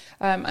journey,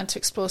 and to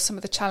explore some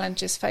of the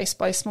challenges faced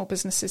by small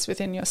businesses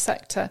within your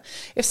sector.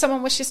 If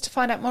someone wishes to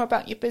find out more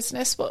about your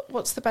business,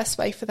 what's the best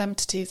way for them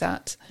to do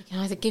that? You can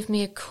either give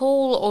me a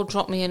call or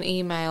drop me an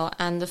email,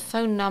 and the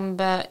phone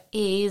number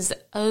is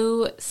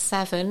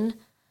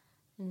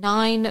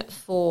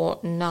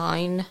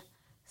 07949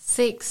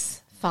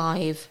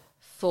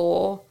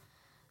 654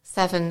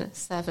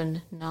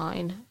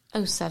 779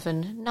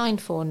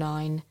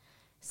 07949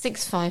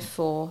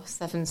 654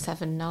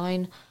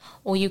 779,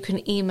 or you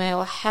can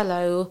email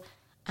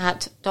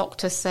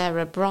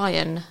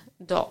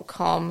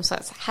hello@drsarahbryan.com. So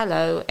that's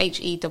hello,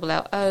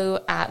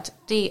 HELLO, at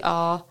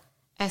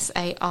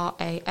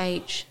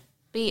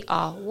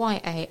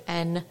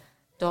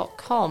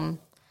DRSARAHBRYAN.com.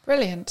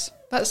 Brilliant.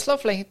 That's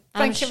lovely.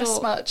 Thank you so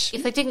much.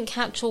 If they didn't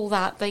catch all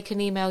that, they can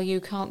email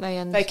you, can't they?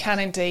 And they can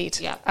indeed.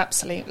 Yeah.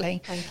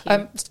 Absolutely. Thank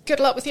you. Good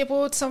luck with the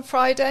awards on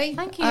Friday.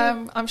 Thank you.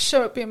 I'm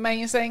sure it'll be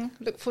amazing.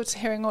 Look forward to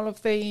hearing all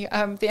of the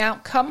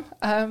outcome.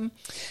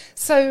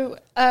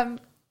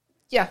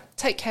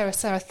 Take care,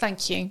 Sarah.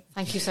 Thank you.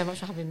 Thank you so much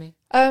for having me.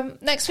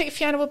 Next week,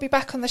 Fiona will be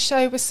back on the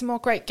show with some more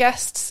great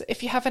guests.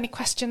 If you have any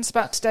questions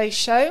about today's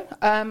show,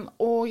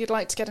 or you'd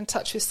like to get in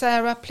touch with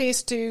Sarah,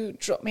 please do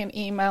drop me an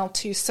email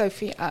to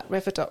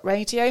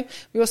sophie@river.radio.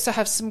 We also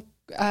have some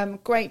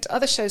great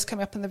other shows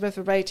coming up on the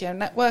River Radio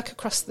Network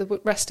across the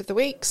rest of the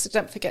week, so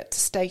don't forget to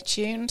stay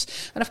tuned.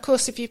 And of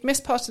course, if you've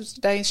missed part of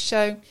today's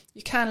show,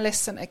 you can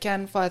listen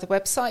again via the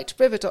website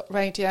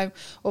river.radio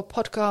or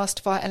podcast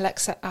via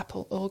Alexa,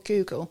 Apple or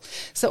Google.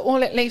 So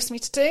all it leaves me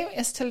to do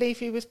is to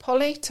leave you with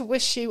Polly to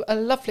wish you a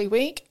lovely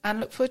week and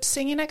look forward to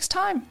seeing you next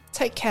time.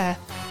 Take care.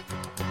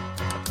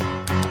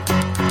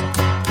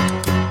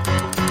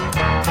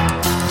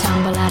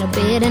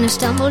 bed and I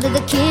stumble to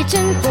the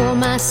kitchen, pour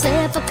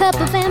myself a cup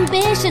of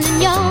ambition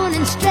and yawn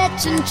and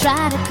stretch and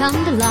try to come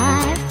to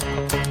life.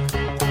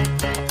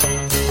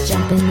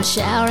 Jump in the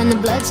shower and the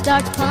blood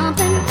starts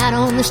pumping. Out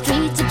on the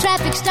streets the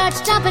traffic starts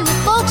jumping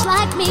with folks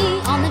like me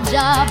on the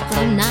job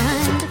from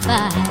 9 to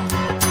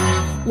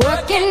 5.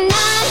 Working 9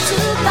 to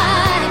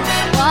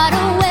 5, what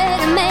a way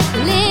to make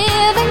a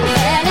living.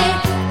 Barely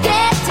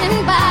getting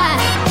by,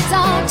 it's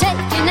all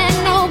taking and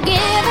no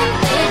giving.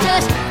 They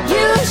just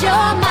use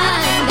your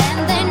mind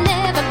and they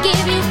never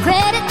give you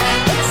credit.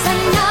 It's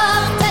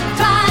enough to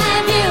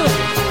drive you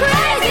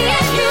crazy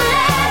if you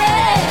let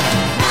it.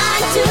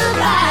 9 to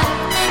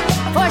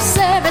 5 for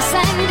service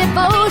and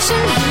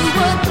devotion. You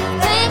would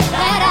think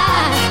that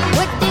I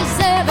would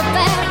deserve a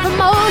fair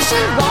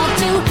promotion. Want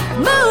to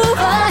move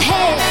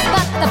ahead,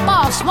 but the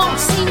boss won't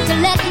seem to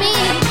let me.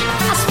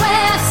 I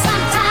swear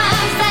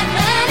sometimes that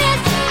man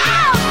is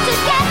out to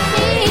get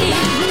me.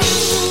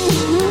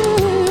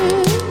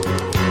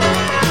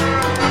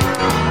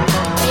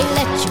 They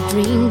let you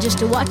dream just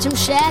to watch him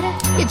shatter.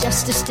 You're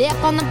just a step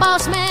on the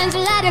boss man's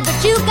ladder, but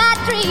you got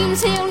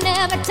dreams he'll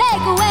never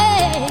take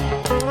away.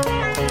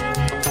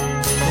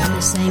 In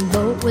the same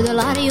boat with a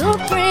lot of your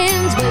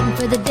friends, waiting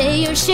for the day your